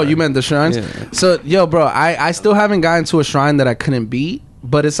temple. Oh, you meant the shrines? Yeah. So, yo, bro, I still haven't gotten to a shrine that I couldn't beat.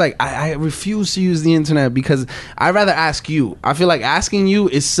 But it's like I refuse to use the internet because I'd rather ask you. I feel like asking you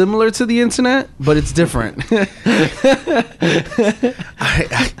is similar to the internet, but it's different. Let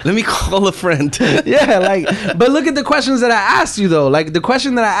me call a friend. Yeah, like, but look at the questions that I asked you though. Like the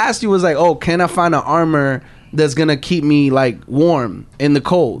question that I asked you was like, oh, can I find an armor that's gonna keep me like warm in the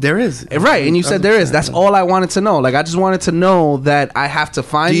cold? There is, right? And you said there is. That's all I wanted to know. Like I just wanted to know that I have to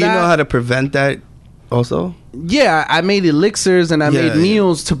find. Do you know how to prevent that? Also, yeah, I made elixirs and I made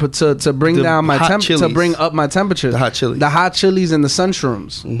meals to bring down my to bring up my temperature. The hot chilies and the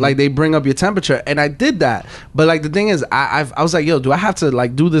sunshrooms, like they bring up your temperature, and I did that. But like the thing is, I was like, yo, do I have to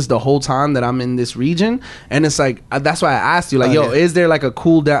like do this the whole time that I'm in this region? And it's like that's why I asked you, like, is there like a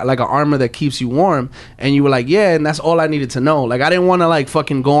cool down, like an armor that keeps you warm? And you were like, yeah, and that's all I needed to know. Like I didn't want to like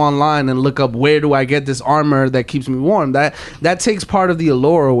fucking go online and look up where do I get this armor that keeps me warm. That takes part of the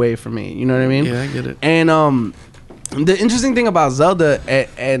allure away from me. You know what I mean? Yeah, I get it. And the interesting thing about Zelda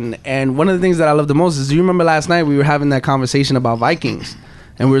and one of the things that I love the most is, do you remember last night we were having that conversation about Vikings,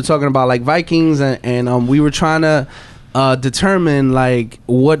 and we were talking about like Vikings and we were trying to determine like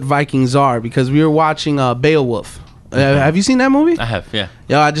what Vikings are because we were watching Beowulf. Have you seen that movie? I have, yeah.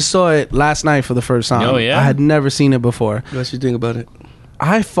 Yo, I just saw it last night for the first time. Oh yeah, I had never seen it before. What you think about it?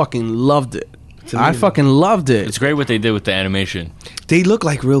 I fucking loved it. I fucking loved it. It's great what they did with the animation. They look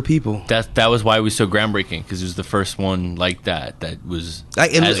like real people. That was why it was so groundbreaking, because it was the first one like that was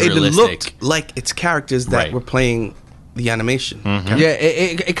like as it realistic. looked like it's characters that were playing the animation. Mm-hmm. Yeah,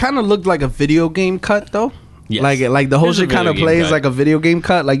 it kind of looked like a video game cut though. Yes. Like the whole shit kind of plays cut. like a video game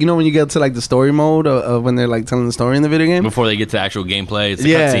cut. Like, you know when you get to like the story mode of when they're like telling the story in the video game before they get to actual gameplay. It's a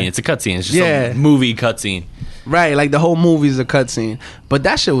cutscene. It's a cutscene. It's just a movie cutscene. Right, like the whole movie's a cutscene. But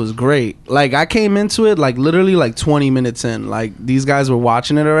that shit was great. Like I came into it like literally like 20 minutes in. Like these guys were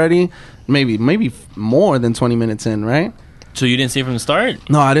watching it already. Maybe more than 20 minutes in, right? So you didn't see it from the start?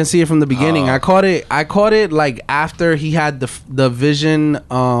 No, I didn't see it from the beginning. I caught it like after he had the vision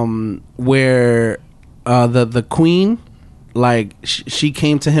where the queen, like she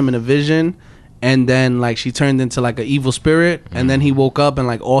came to him in a vision, and then like she turned into like an evil spirit, and then he woke up and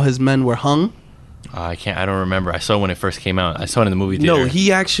like all his men were hung. I don't remember. I saw it when it first came out. I saw it in the movie theater. No,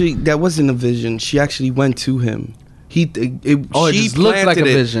 that wasn't a vision. She actually went to him. It just looked like a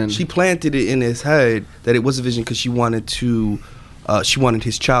vision. She planted it in his head that it was a vision because she wanted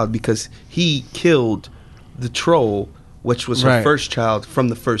his child, because he killed the troll, which was her first child from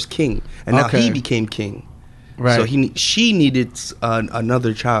the first king, and now he became king. Right. So she needed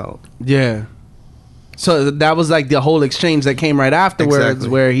another child. Yeah. So that was like the whole exchange that came right afterwards,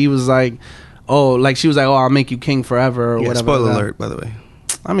 where he was like, "Oh, like she was like, oh, I'll make you king forever," or whatever. Spoiler alert, by the way.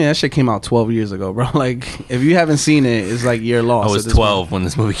 I mean, that shit came out 12 years ago, bro. Like, if you haven't seen it, it's like you're lost. I was 12 when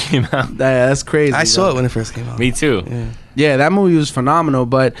this movie came out. That's crazy. I saw it when it first came out. Me too. Yeah, that movie was phenomenal,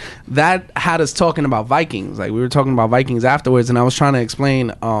 but that had us talking about Vikings. Like, we were talking about Vikings afterwards, and I was trying to explain.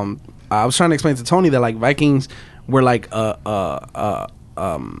 To Tony that like Vikings were like a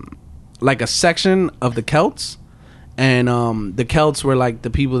section of the Celts. And the Celts were like the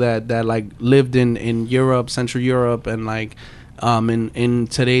people that like lived in Europe, Central Europe, and like in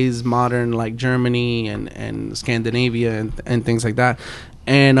today's modern like Germany and Scandinavia and things like that.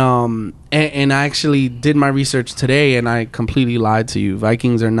 And I actually did my research today, and I completely lied to you.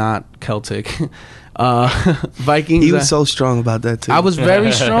 Vikings are not Celtic. Vikings. He was so strong about that too. I was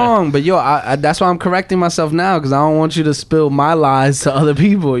very strong, but yo, that's why I'm correcting myself now, because I don't want you to spill my lies to other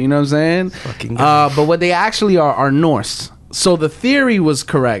people. You know what I'm saying? Fucking but what they actually are Norse. So the theory was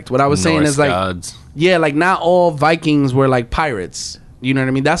correct. What I was saying is like, gods. Yeah, like not all Vikings were like pirates. You know what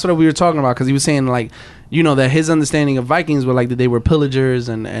I mean? That's what we were talking about, because he was saying like, you know, that his understanding of Vikings were like that they were pillagers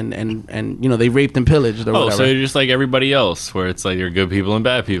and you know, they raped and pillaged or whatever. So you're just like everybody else, where it's like you're good people and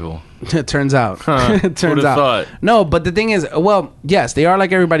bad people. It turns out. It turns out. Thought. No, but the thing is, well, yes, they are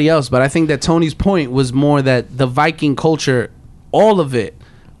like everybody else, but I think that Tony's point was more that the Viking culture, all of it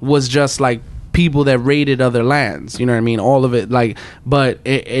was just like people that raided other lands. You know what I mean? All of it, like, but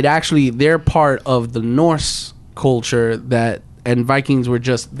it actually, they're part of the Norse culture and Vikings were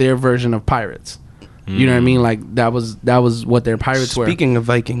just their version of pirates. You know what I mean? Like that was what their pirates were. Speaking of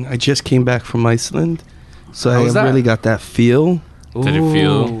Viking, I just came back from Iceland, so I really got that feel. Did it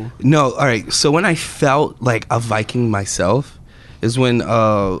feel? No, all right. So when I felt like a Viking myself is when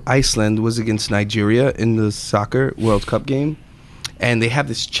Iceland was against Nigeria in the soccer World Cup game, and they have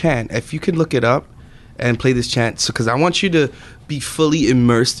this chant. If you could look it up, and play this chant. So, because I want you to be fully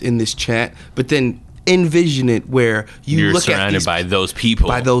immersed in this chant, but then envision it where you're look surrounded by those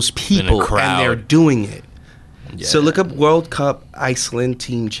people, and they're doing it. Yeah. So look up World Cup Iceland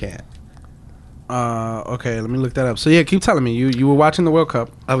team chant. Okay, let me look that up. So yeah, keep telling me. You were watching the World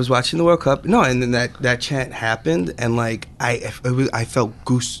Cup. I was watching the World Cup. No, and then that chant happened, and like I felt I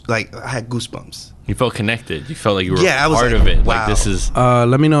had goosebumps. You felt connected. You felt like you were I was part like, of it. wow. Like this is.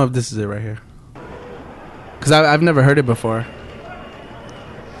 Let me know if this is it right here. Because I've never heard it before.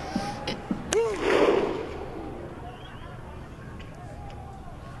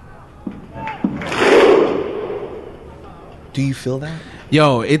 Do you feel that?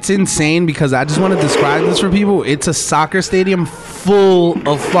 Yo, it's insane because I just want to describe this for people. It's a soccer stadium full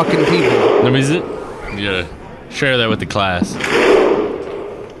of fucking people. Let me see it. Yeah. Share that with the class.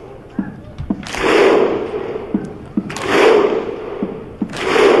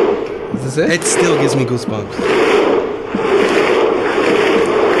 Is this it? It still gives me goosebumps.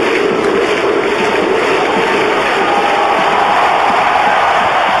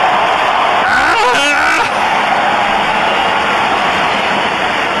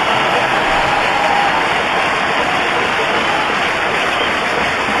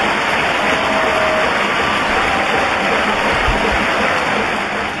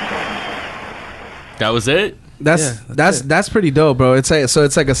 That was it. That's pretty dope, bro. It's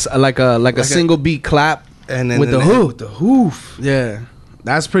like a single beat clap and then with the hoof. Yeah,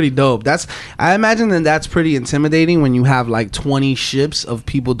 that's pretty dope. I imagine that's pretty intimidating when you have like 20 ships of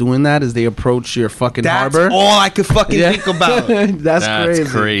people doing that as they approach your fucking harbor. That's all I could fucking think about. That's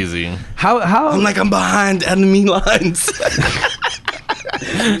crazy. How I'm behind enemy lines.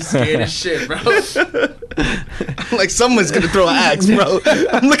 I'm scared as shit, bro. I'm like, someone's gonna throw an axe, bro.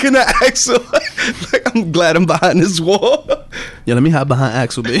 I'm looking at Axel. Like, I'm glad I'm behind this wall. Yeah, let me hide behind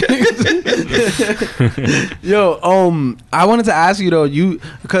Axel, baby. Yo, I wanted to ask you though,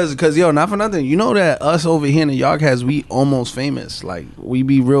 because yo, not for nothing, you know that us over here in the Yardcast, we almost famous. Like, we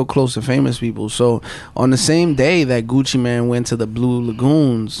be real close to famous people. So on the same day that Gucci Man went to the Blue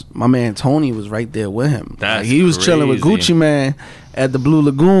Lagoons, my man Tony was right there with him. He was chilling with Gucci Man at the Blue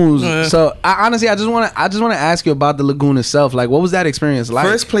Lagoons. So I just want to ask you about the lagoon itself. Like, what was that experience like?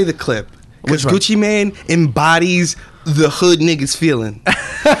 First, play the clip. Because Gucci Man embodies the hood niggas feeling.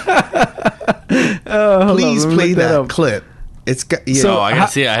 Please play that clip. It's got, yeah. So I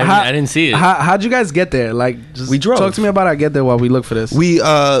gotta see it. I didn't see it. How'd you guys get there? Like, just we drove. Talk to me about how I get there while we look for this. We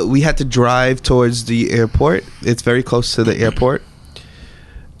had to drive towards the airport. It's very close to the airport,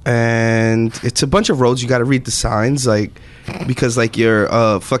 and it's a bunch of roads. You got to read the signs, like, because like your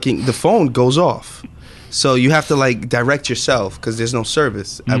the phone goes off, so you have to like direct yourself because there's no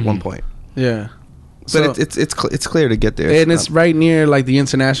service at one point. Yeah. But so, it's clear to get there. And it's right near like the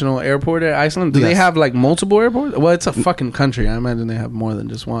international airport at Iceland. Do they have like multiple airports? Well, it's a fucking country. I imagine they have more than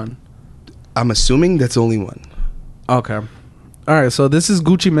just one. I'm assuming that's only one. Okay. All right. So this is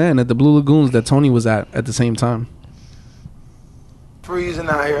Gucci Man at the Blue Lagoons that Tony was at the same time. Freezing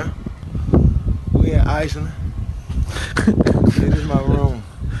out here. We in Iceland. This is my room.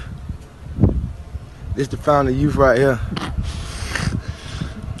 This the Fountain of Youth right here.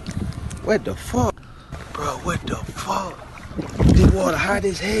 What the fuck? Bro, what the fuck? This water hot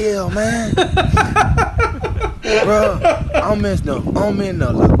as hell, man. Bro, I'm in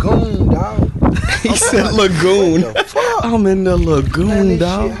the lagoon, dog. He said lagoon. What the fuck? I'm in the lagoon, man, this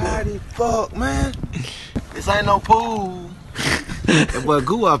dog. shit hot as fuck, man. This ain't no pool. That boy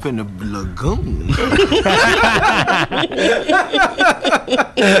grew up in the lagoon.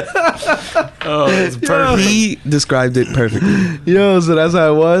 Oh, it's perfect. He described it perfectly. Yo, so that's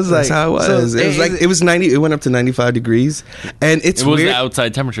how it was. That's how it was. So it was 90. It went up to 95 degrees, and it was weird. The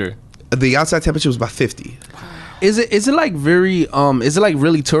outside temperature. The outside temperature was about 50. Is it like very is it like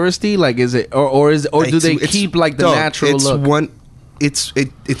really touristy? Like, is it or do they keep like the natural look? It's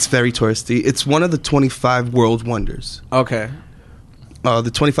very touristy. It's one of the 25 world wonders. Okay.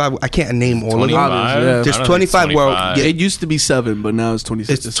 The 25. I can't name all 25? of them. Yeah. There's 25 world. Yeah, it used to be 7, but now it's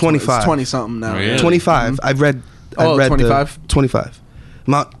 26. It's 25. It's 20 something now. Really? 25. I've read 25. 25.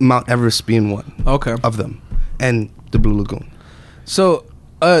 Mount Everest being one. Okay. Of them, and the Blue Lagoon. So,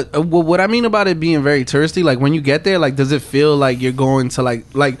 what I mean about it being very touristy, like when you get there, like does it feel like you're going to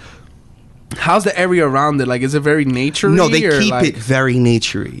like? How's the area around it? Like, is it very naturey? No, they keep it very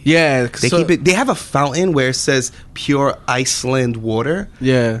naturey. Yeah, they keep it. They have a fountain where it says pure Iceland water.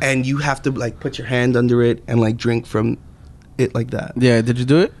 Yeah, and you have to like put your hand under it and like drink from it like that. Yeah, did you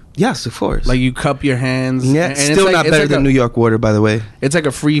do it? Yes, of course. Like you cup your hands. Yeah, and still not better than New York water, by the way. It's like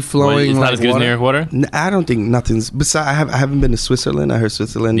a free flowing. It's not as good as New York water. I don't think nothing's. Besides, I haven't been to Switzerland. I heard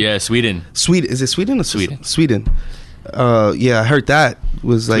Switzerland. Yeah, Sweden. Is it Sweden or Sweden? Sweden. Yeah, I heard that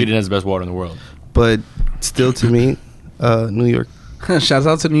was like. Sweden has the best water in the world. But still, to me, New York. Shouts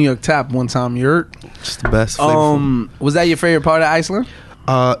out to New York Tap one time. Yurt. Just the best. Flavorful. Was that your favorite part of Iceland?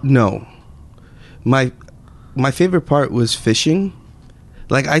 No. My favorite part was fishing.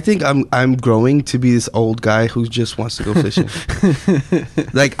 Like, I think I'm growing to be this old guy who just wants to go fishing.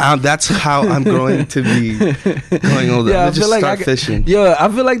 Like, that's how I'm growing to be going older. Yeah, I just start fishing. Yeah, I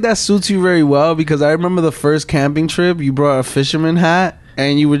feel like that suits you very well because I remember the first camping trip, you brought a fisherman hat.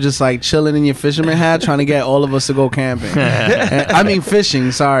 And you were just like chilling in your fisherman hat, trying to get all of us to go camping. I mean,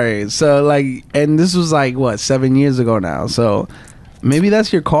 fishing. Sorry. So like, and this was like what 7 years ago now. So maybe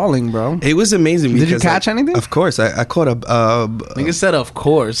that's your calling, bro. It was amazing. Did you catch anything? Of course, I caught a. Nigga said, "Of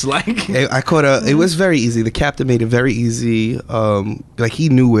course." Like I caught a. It was very easy. The captain made it very easy. Like he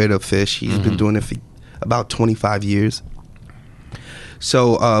knew where to fish. He's been doing it for about 25 years.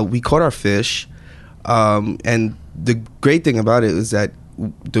 So we caught our fish, and the great thing about it is that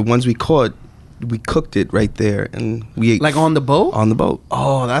the ones we caught, we cooked it right there, and we ate like on the boat. On the boat.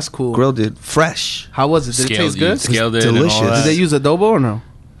 Oh, that's cool. Grilled it fresh. How was it? Did it taste good? Scaled it. Delicious. And all that. Did they use adobo or no?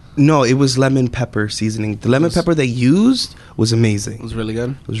 No, it was lemon pepper seasoning. The lemon pepper they used was amazing. It was really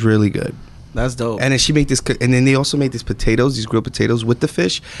good. It was really good. That's dope. And then she made this, and then they also made these potatoes, these grilled potatoes with the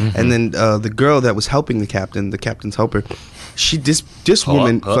fish. And then the girl that was helping the captain's helper, this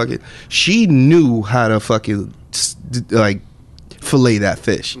woman fucking, she knew how to fucking like fillet that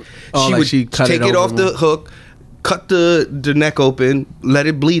fish. Oh, She like would she cut take it off the hook, cut the neck open, let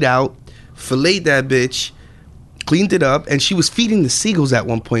it bleed out, fillet that bitch, cleaned it up, and she was feeding the seagulls at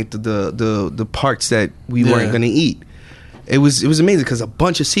one point the parts that we weren't gonna eat. It was amazing because a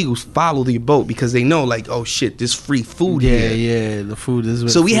bunch of seagulls follow the boat because they know like, oh shit, there's free food here. Yeah, the food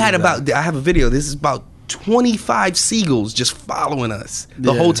is. So we had I have a video. This is about 25 seagulls just following us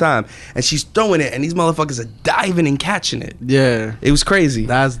the whole time, and she's throwing it, and these motherfuckers are diving and catching it. Yeah, it was crazy.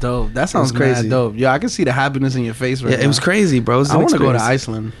 That's dope. That sounds crazy. Dope. Yeah, I can see the happiness in your face right now. It was crazy, bro. I want to go to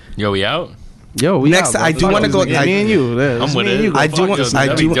Iceland. Yo, we out. Yo, we next. Out, I do want to go. Me and you. I'm with it. I do want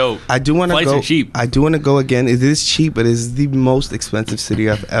to go. Flights are cheap. I do want to go again. It is cheap, but it's the most expensive city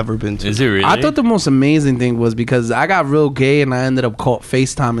I've ever been to. Is it really? I thought the most amazing thing was because I got real gay and I ended up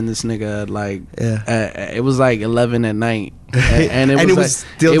FaceTiming this nigga like it was like 11 at night and it was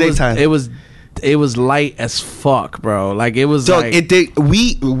still daytime. It was light as fuck, bro. Like it was. So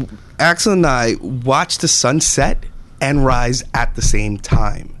Axel and I watched the sunset and rise at the same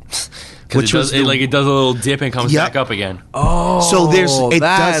time. Which it does a little dip and comes back up again. Oh, so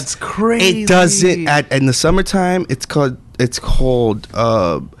that's crazy. It does it in the summertime. It's called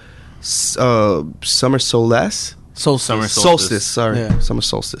summer solstice. Solstice. Sorry, summer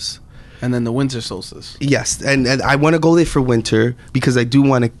solstice. And then the winter solstice. Yes, and I want to go there for winter because I do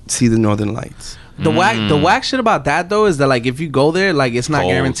want to see the northern lights. The whack shit about that though is that like if you go there, like it's not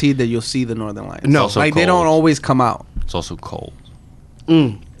guaranteed that you'll see the northern lights. No, like they don't always come out. It's also cold.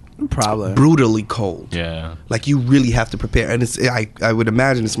 Probably brutally cold. Yeah, like you really have to prepare, and I would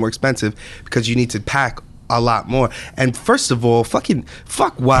imagine it's more expensive because you need to pack a lot more. And first of all, fuck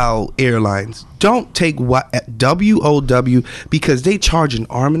Wild Airlines. Don't take WOW because they charge an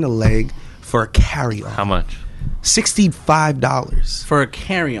arm and a leg for a carry-on. How much? $65 for a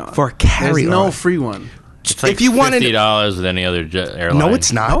carry-on. There's no free one. It's like $50 with any other airline. No,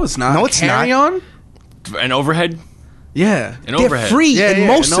 it's not. No, it's carry-on? An overhead? Yeah. They're free in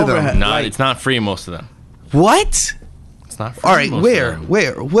most of them. No, it's not free in most of them. What? It's not free. All right, where?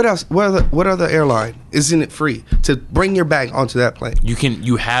 What else? What other airline isn't it free to bring your bag onto that plane?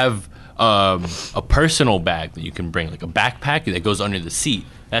 You have a personal bag that you can bring, like a backpack that goes under the seat.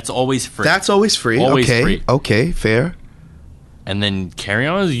 That's always free. Always free. Okay, fair. And then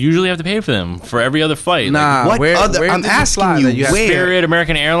carry-ons, you usually have to pay for them for every other flight. Nah, like, where I'm asking you, where? Spirit,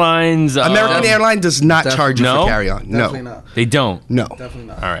 American Airlines. American Airlines does not charge you for carry-on. No, not. They don't. No, definitely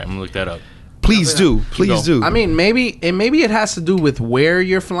not. All right, I'm gonna look that up. Please do. I mean, maybe it has to do with where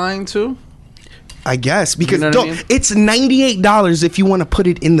you're flying to. I guess because it's $98 if you want to put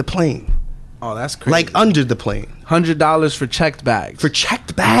it in the plane. Oh, that's crazy. Like under the plane. $100 for checked bags. For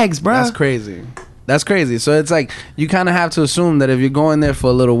checked bags, bro. That's crazy. That's crazy. So it's like you kind of have to assume that if you're going there for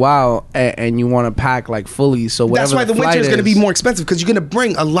a little while and you want to pack like fully, so whatever. That's why the winter is going to be more expensive because you're going to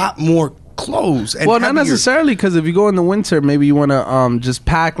bring a lot more clothes. And not necessarily because if you go in the winter, maybe you want to just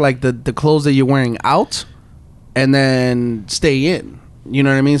pack like the clothes that you're wearing out and then stay in. You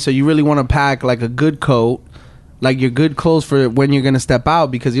know what I mean? So you really want to pack like a good coat, like your good clothes for when you're gonna step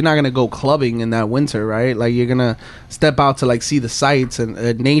out, because you're not gonna go clubbing in that winter, right? Like you're gonna step out to like see the sights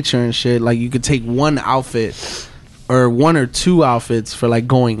and nature and shit. Like you could take one outfit or one or two outfits for like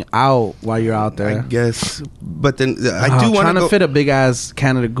going out while you're out there. I guess, but then I do want to fit a big ass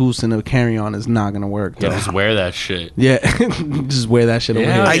Canada Goose in a carry on is not gonna work. Yeah, just wear that shit. Yeah, just wear that shit.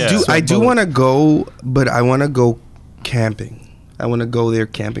 Yeah, away. I do want to go, but I want to go camping. I want to go there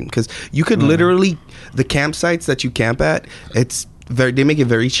camping because you could literally, the campsites that you camp at, they make it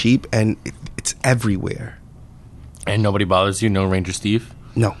very cheap and it's everywhere. And nobody bothers you? No Ranger Steve?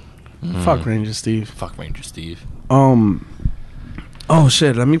 No. Fuck Ranger Steve. Fuck Ranger Steve. Oh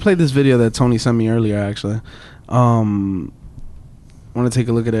shit, let me play this video that Tony sent me earlier actually. I want to take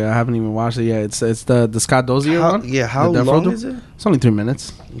a look at it. I haven't even watched it yet. It's the Scott Dozier one. Yeah, how long is it? It's only 3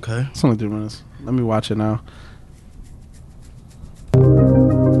 minutes. Okay. It's only 3 minutes. Let me watch it now.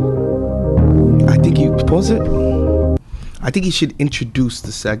 I think you pause it. I think you should introduce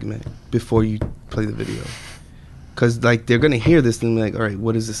the segment before you play the video, because like they're gonna hear this and be like, all right,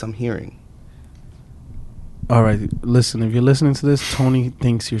 what is this I'm hearing? All right, listen. If you're listening to this, Tony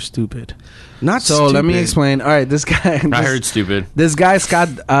thinks you're stupid. Not so. Stupid. Let me explain. All right, this guy. I heard stupid. This guy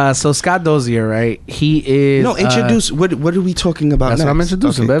Scott. So Scott Dozier, right? He is. No, introduce. What are we talking about? That's next? what I'm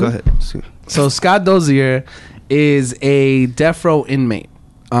introducing, baby. Go ahead. So Scott Dozier is a death row inmate.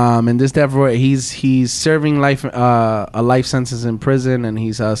 And this death row, he's serving a life sentence in prison, and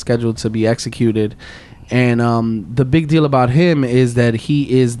he's scheduled to be executed. And the big deal about him is that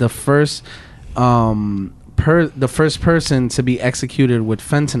he is the first person to be executed with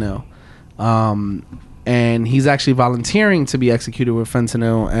fentanyl. And he's actually volunteering to be executed with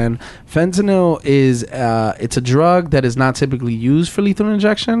fentanyl. And fentanyl is it's a drug that is not typically used for lethal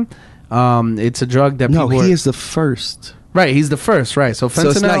injection. It's a drug that he is the first. Right, he's the first, right? So fentanyl. So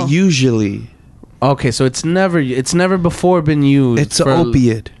it's not usually. Okay, so it's never before been used. It's an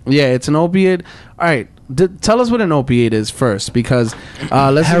opiate. Yeah, it's an opiate. All right, tell us what an opiate is first, because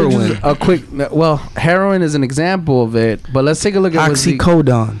let's heroin. A quick. Well, heroin is an example of it, but let's take a look at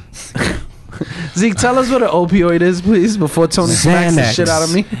oxycodone. Zeke, tell us what an opioid is, please, before Tony smacks the shit out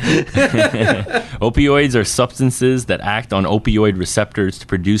of me. Opioids are substances that act on opioid receptors to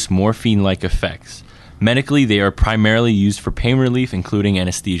produce morphine-like effects. Medically, they are primarily used for pain relief, including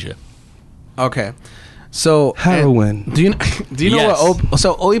anesthesia. Okay, so heroin. Do you know what?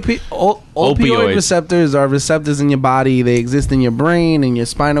 Opioid receptors are receptors in your body. They exist in your brain and your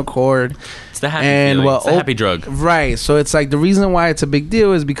spinal cord. It's the happy feeling. It's the happy drug, right? So it's like the reason why it's a big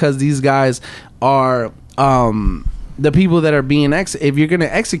deal is because these guys are the people that are being if you're gonna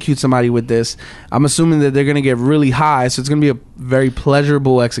execute somebody with this, I'm assuming that they're gonna get really high, so it's gonna be a very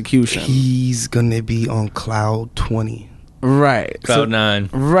pleasurable execution. He's gonna be on cloud 20, right? Cloud 9,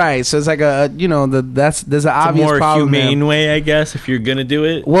 right? So it's like there's an obvious more problem humane there. way, I guess, if you're gonna do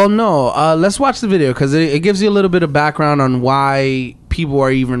it. Well, no. Let's watch the video because it gives you a little bit of background on why people are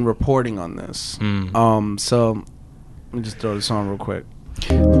even reporting on this. So let me just throw this on real quick.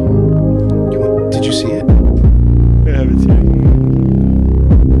 Did you see it? I haven't seen it.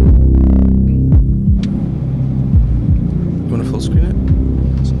 You want to full screen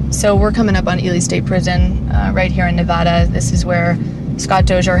it? So we're coming up on Ely State Prison, right here in Nevada. This is where Scott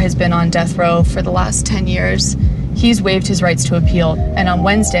Dozier has been on death row for the last 10 years. He's waived his rights to appeal, and on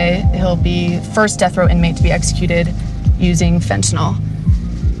Wednesday, he'll be first death row inmate to be executed using fentanyl,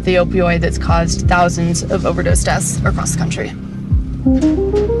 the opioid that's caused thousands of overdose deaths across the country.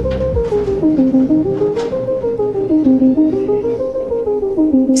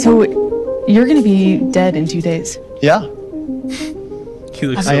 So you're going to be dead in 2 days. Yeah. He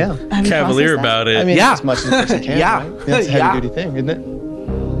looks so cavalier about it. I mean, as much as I can. Yeah. Right? That's a heavy duty thing, isn't it?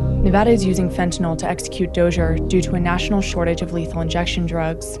 Nevada is using fentanyl to execute Dozier due to a national shortage of lethal injection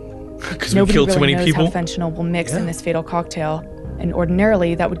drugs. Because we killed too many people. Nobody really knows how fentanyl will mix in this fatal cocktail, and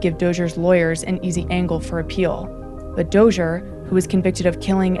ordinarily that would give Dozier's lawyers an easy angle for appeal. But Dozier, who was convicted of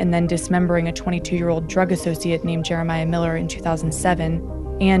killing and then dismembering a 22-year-old drug associate named Jeremiah Miller in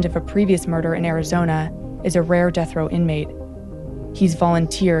 2007, and of a previous murder in Arizona, is a rare death row inmate. He's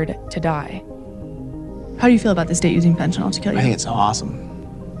volunteered to die. How do you feel about the state using fentanyl to kill you? I think it's awesome.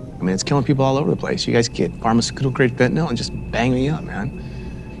 I mean, it's killing people all over the place. You guys get pharmaceutical-grade fentanyl and just bang me up, man.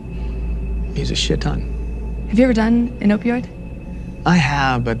 Use a shit ton. Have you ever done an opioid? I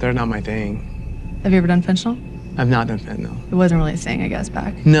have, but they're not my thing. Have you ever done fentanyl? I've not done fentanyl. It wasn't really a thing, I guess,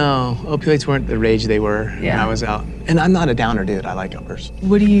 back. No, opioids weren't the rage they were when I was out. And I'm not a downer dude. I like uppers.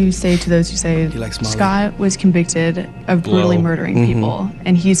 What do you say to those who say Scott was convicted of brutally murdering people,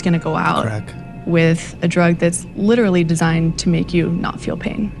 and he's going to go out with a drug that's literally designed to make you not feel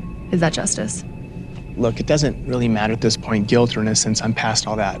pain? Is that justice? look, it doesn't really matter at this point, guilt or innocence. I'm past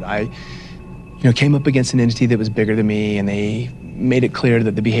all that. I, came up against an entity that was bigger than me, and they made it clear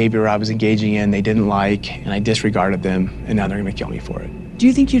that the behavior I was engaging in, they didn't like, and I disregarded them, and now they're gonna kill me for it. Do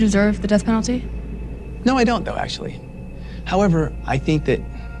you think you deserve the death penalty? No, I don't, though, actually. However, I think that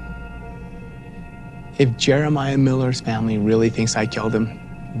if Jeremiah Miller's family really thinks I killed him,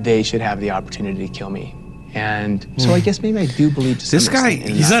 they should have the opportunity to kill me. And so I guess maybe I do believe to some This guy, extent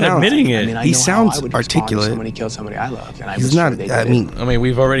in he's that. not admitting it. I mean, I He know how sounds I would respond if articulate. Somebody killed somebody I loved, and I He's was not. sure they I did mean, I mean,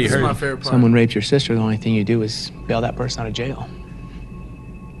 we've already This is my heard. favorite part. someone raped your sister, the only thing you do is bail that person out of jail.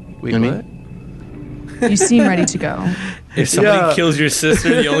 wait, I mean- what? You seem ready to go. If somebody Yeah. kills your sister,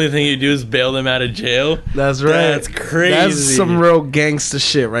 the only thing you do is bail them out of jail. That's right. That's crazy. That's some real gangster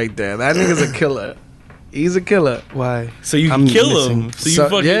shit right there. That nigga's a killer. He's a killer. Why? So you I'm kill missing. them. So you So-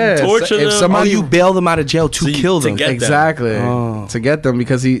 fucking yeah, so torture if them. somebody- Oh, you bail them out of jail to So you- kill to them. get- them. Exactly. Oh. To get them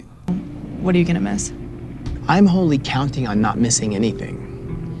because he. What are you gonna miss? I'm wholly counting on not missing anything.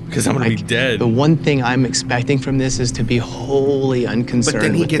 Because I'm gonna be dead. The one thing I'm expecting from this is to be wholly unconcerned But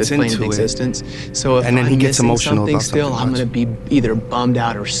then he with gets this plane of into it. existence. So if And then I'm he gets missing emotional something about still, something I'm else. gonna be either bummed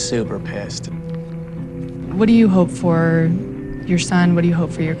out or super pissed. What do you hope for your son? What do you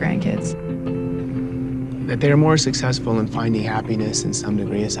hope for your grandkids? That they're more successful in finding happiness and some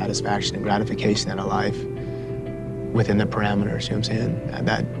degree of satisfaction and gratification out of life within the parameters, you know what I'm saying?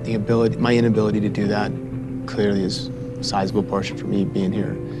 That the ability, my inability to do that clearly is a sizable portion for me being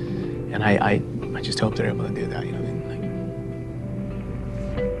here. And I just hope they're able to do that, you know what I mean?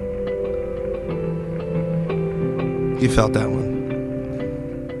 You felt that one.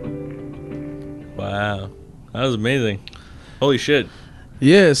 Wow, that was amazing. Holy shit.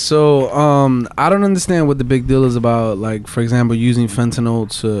 Yeah, so I don't understand what the big deal is about, like, for example, using fentanyl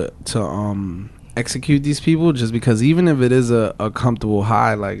to execute these people, just because even if it is a comfortable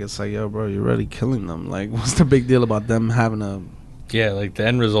high, like, it's like, yo, bro, you're already killing them. Like, what's the big deal about them having a... Yeah, like the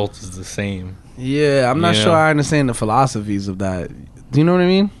end result is the same. Yeah, I'm not Yeah. sure I understand the philosophies of that. Do you know what I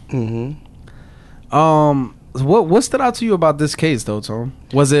mean? Mm-hmm. What stood out to you about this case, though, Tom?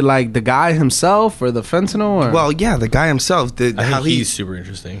 Was it like the guy himself or the fentanyl? Or? Well, yeah, the guy himself. I How think he's super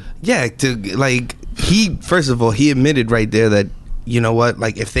interesting. Yeah, he first of all, he admitted right there that, you know what,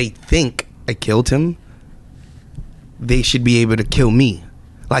 like, if they think I killed him, they should be able to kill me.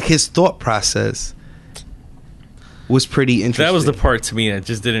 Like, his thought process was pretty interesting. That was the part to me that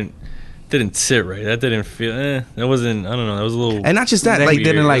just didn't sit right. That didn't feel. That wasn't. I don't know. That was a little. And not just that, They like,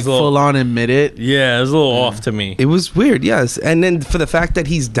 didn't like full on admit it. Yeah, it was a little off to me. it was weird, yes. And then for the fact that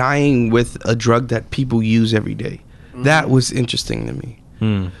he's dying with a drug that people use every day, that was interesting to me.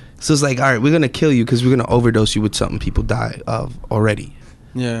 So it's like, all right, we're gonna kill you because we're gonna overdose you with something people die of already.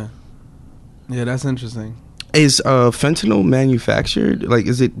 Yeah, that's interesting. Is fentanyl manufactured? Like,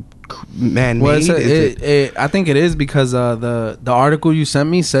 is it man-made? Well, Is it- I think it is because the article you sent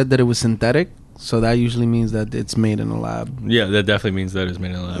me said that it was synthetic, so that usually means that it's made in a lab. Yeah, that definitely means that it's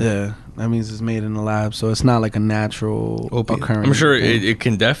made in a lab. Yeah, that means it's made in a lab, so it's not like a natural Opiate. occurrence. I'm sure it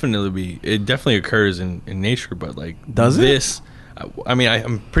can definitely be. It definitely occurs in nature, but like, Does it? this? I mean,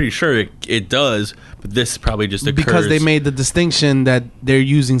 I'm pretty sure it does, but this probably just occurs because they made the distinction that they're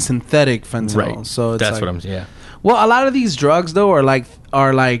using synthetic fentanyl. right. So it's that's like, what I'm. Yeah. Well, a lot of these drugs though are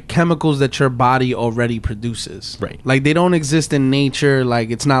like chemicals that your body already produces. Right. Like they don't exist in nature. Like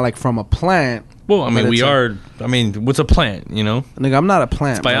it's not like from a plant. Well, I mean, But we it's are. I mean, what's a plant? You know, Nigga, I'm not a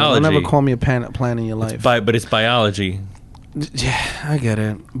plant. It's bro. biology. Don't ever call me a plant in your life. but it's biology. Yeah, I get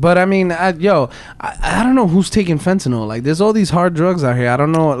it. But I mean, I don't know who's taking fentanyl. Like, there's all these hard drugs out here. I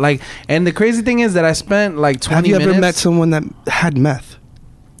don't know. Like, and the crazy thing is that I spent like 20 Have you minutes. ever met someone that had meth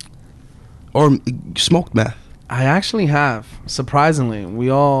or smoked meth? I actually have. Surprisingly, we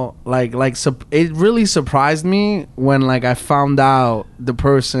all it really surprised me when like I found out the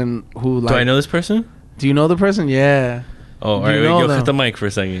person who like. Do I know this person? Do you know the person? Yeah. Oh, all Do right. you Wait, know go them? cut the mic for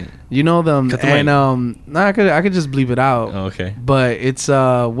a second. You know them, Cut the and mic. no, I could just bleep it out. Oh, okay. But it's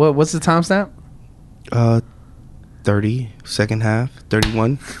what's the timestamp? 30, second half,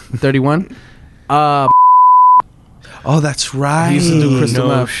 31. 31. Oh, that's right. He used to do crystal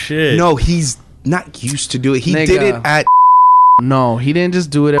No meth. shit. No, he's not used to do it. He Nigga. did it at. No, he didn't just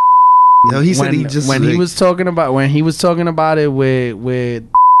do it. No, he said he just when he like- was talking about it with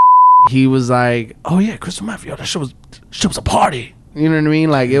he was like, oh yeah, crystal meth, yo, that shit was a party. You know what I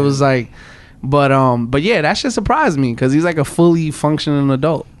mean? Like it was like, but yeah, that shit surprised me because he's like a fully functioning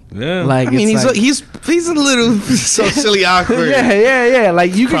adult. Yeah. Like, I mean, it's he's a little socially awkward. Yeah.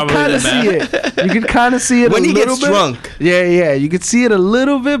 Like, you can Probably kind of that see it. You can kind of see it When a he little gets bit. drunk. Yeah. You can see it a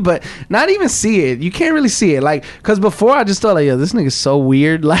little bit, but not even see it. You can't really see it. Like, because before I just thought, like, yo, this nigga's so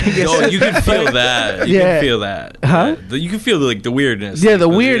weird. Like, No, you can feel that. You Yeah. can feel that. Huh? Yeah. You can feel like the weirdness. Yeah, the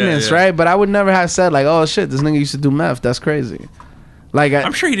weirdness, Yeah. right? But I would never have said, like, oh, shit, this nigga used to do meth. That's crazy. Like,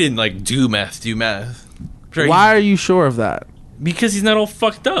 I'm sure he didn't like do meth. I'm sure why are you sure of that? Because he's not all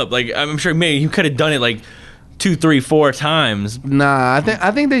fucked up. Like, I'm sure maybe he could have done it like 2, 3, 4 times. Nah,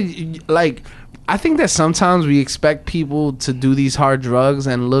 I think that sometimes we expect people to do these hard drugs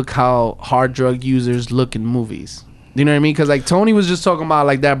and look how hard drug users look in movies. You know what I mean? Because like Tony was just talking about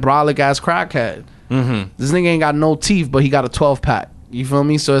like that brolic ass crackhead. Mm-hmm. This nigga ain't got no teeth, but he got a 12-pack. You feel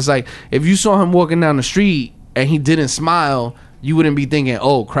me? So it's like if you saw him walking down the street and he didn't smile, you wouldn't be thinking,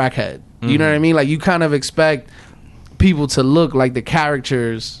 oh, crackhead. Mm-hmm. You know what I mean? Like you kind of expect people to look like the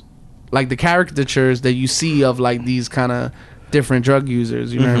characters, like the caricatures that you see of like these kind of different drug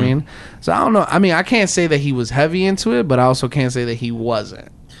users. You know what I mean? So I don't know. I mean, I can't say that he was heavy into it, but I also can't say that he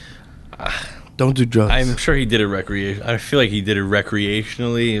wasn't. Don't do drugs. I'm sure he did it I feel like he did it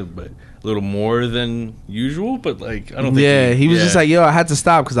recreationally, but a little more than usual. But like, I don't think. Yeah, he was just like, yo, I had to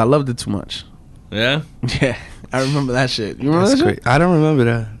stop because I loved it too much. Yeah. Yeah, I remember that shit. You remember That's that great. shit? I don't remember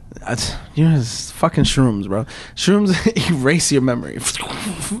that. You know, it's fucking shrooms, bro. Shrooms erase your memory.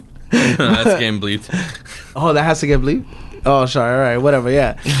 That's getting bleeped. Oh, that has to get bleeped? Oh, sorry. All right, whatever.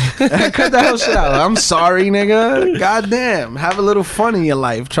 Yeah. Cut that whole shit out. I'm sorry, nigga. Goddamn. Have a little fun in your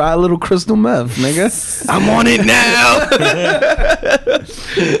life. Try a little crystal meth, nigga. I'm on it now.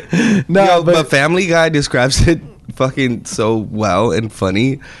 No, but Family Guy describes it fucking so well and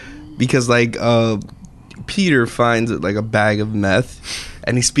funny because like Peter finds like a bag of meth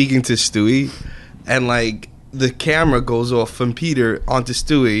and he's speaking to Stewie and like the camera goes off from Peter onto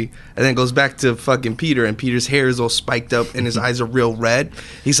Stewie and then goes back to fucking Peter and Peter's hair is all spiked up and his eyes are real red.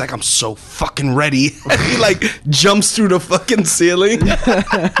 He's like, I'm so fucking ready. And he like jumps through the fucking ceiling.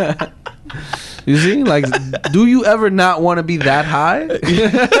 You see, like, do you ever not want to be that high?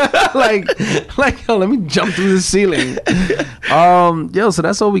 like, yo, let me jump through the ceiling. Yo, so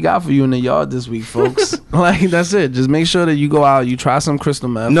that's all we got for you in the yard this week, folks. Like, that's it. Just make sure that you go out, you try some crystal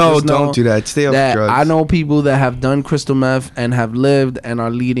meth. No, don't do that. Stay off drugs. I know people that have done crystal meth and have lived and are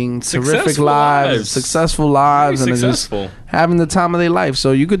leading terrific lives, successful lives, and are just having the time of their life.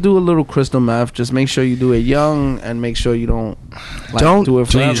 So you could do a little crystal meth. Just make sure you do it young and make sure you don't do it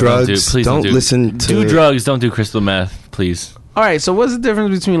forever. Do drugs. Please don't listen to do drugs. Don't do crystal meth, please. All right. So what's the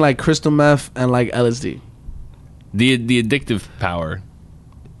difference between like crystal meth and like LSD? The addictive power.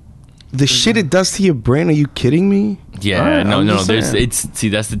 The shit it does to your brain. Are you kidding me? Yeah, right, no. saying.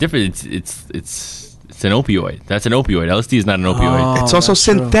 That's the difference. It's an opioid. That's an opioid. LSD is not an opioid. It's also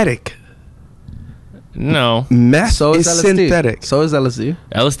synthetic. True. No, meth So is LSD. synthetic. So is LSD.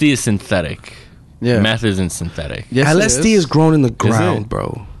 LSD is synthetic. Yeah. Meth isn't synthetic. Yes, LSD is grown in the it? ground,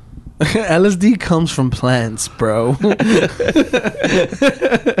 bro. LSD comes from plants, bro.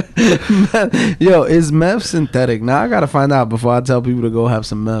 Yo, is meth synthetic? Now I gotta find out before I tell people to go have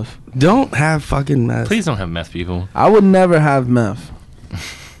some meth. Don't have fucking meth. Please don't have meth, people. I would never have meth.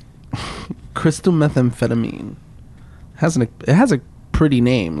 Crystal methamphetamine it has a pretty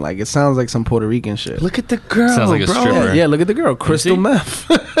name. Like it sounds like some Puerto Rican shit. Look at the girl, Sounds like a bro. stripper. Yeah, look at the girl, crystal see?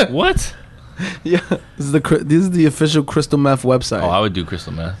 meth. What? Yeah, this is the official crystal meth website. Oh, I would do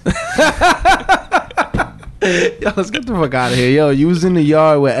crystal meth. Yo, let's get the fuck out of here. Yo, you was in the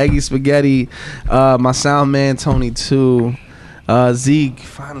yard with Eggie Spaghetti, my sound man Tony too. Zeke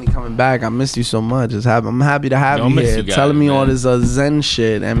finally coming back. I missed you so much. I'm happy to have you here. Telling me all this Zen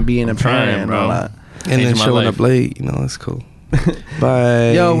shit and being a parent and all that. And then showing up late, it's cool.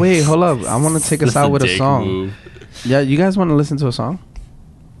 Bye. Yo, wait, hold up. I want to take us out with a song. Move. Yeah, you guys want to listen to a song?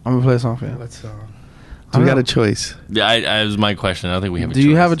 I'm gonna play a song for you. What song? We got a choice. Yeah, I was my question. I don't think we have a choice. Do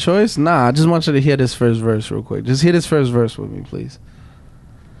you have a choice? Nah, I just want you to hear this first verse real quick. Just hear this first verse with me, please.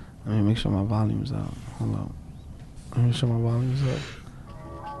 Let me make sure my volume's out. Hold on. Let me make sure my volume's up.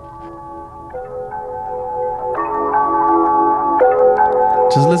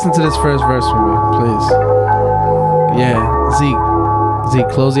 Just listen to this first verse with me, please. Yeah, Zeke,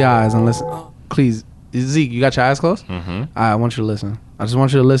 close your eyes and listen. Please, Zeke, you got your eyes closed? Mm-hmm. I want you to listen. I just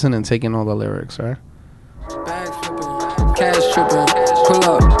want you to listen and take in all the lyrics, all right? Bag flipping, cash tripping, pull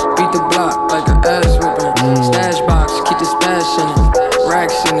up, beat the block like an ass whipping. Stash box, keep the stash in it,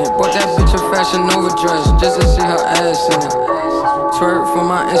 racks in it. Bought that bitch a Fashion Nova dress just to see her ass in it. Twerk for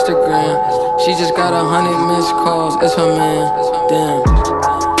my Instagram, she just got 100 missed calls. It's her man, damn.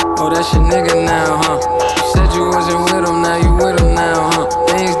 Oh, that's your nigga now, huh? You said you wasn't with him, now you with him now, huh?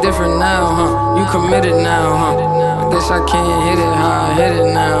 Things different. committed now, huh? I guess I can't hit it how I hit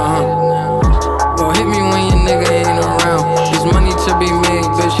it now, huh? Well, hit me when your nigga ain't around. There's money to be made,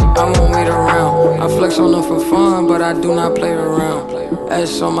 bitch, I won't wait around. I flex on her for fun, but I do not play around.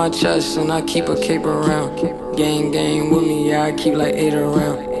 S on my chest and I keep a cape around. Gang with me, yeah, I keep like 8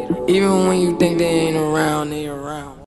 around. Even when you think they ain't around, they around.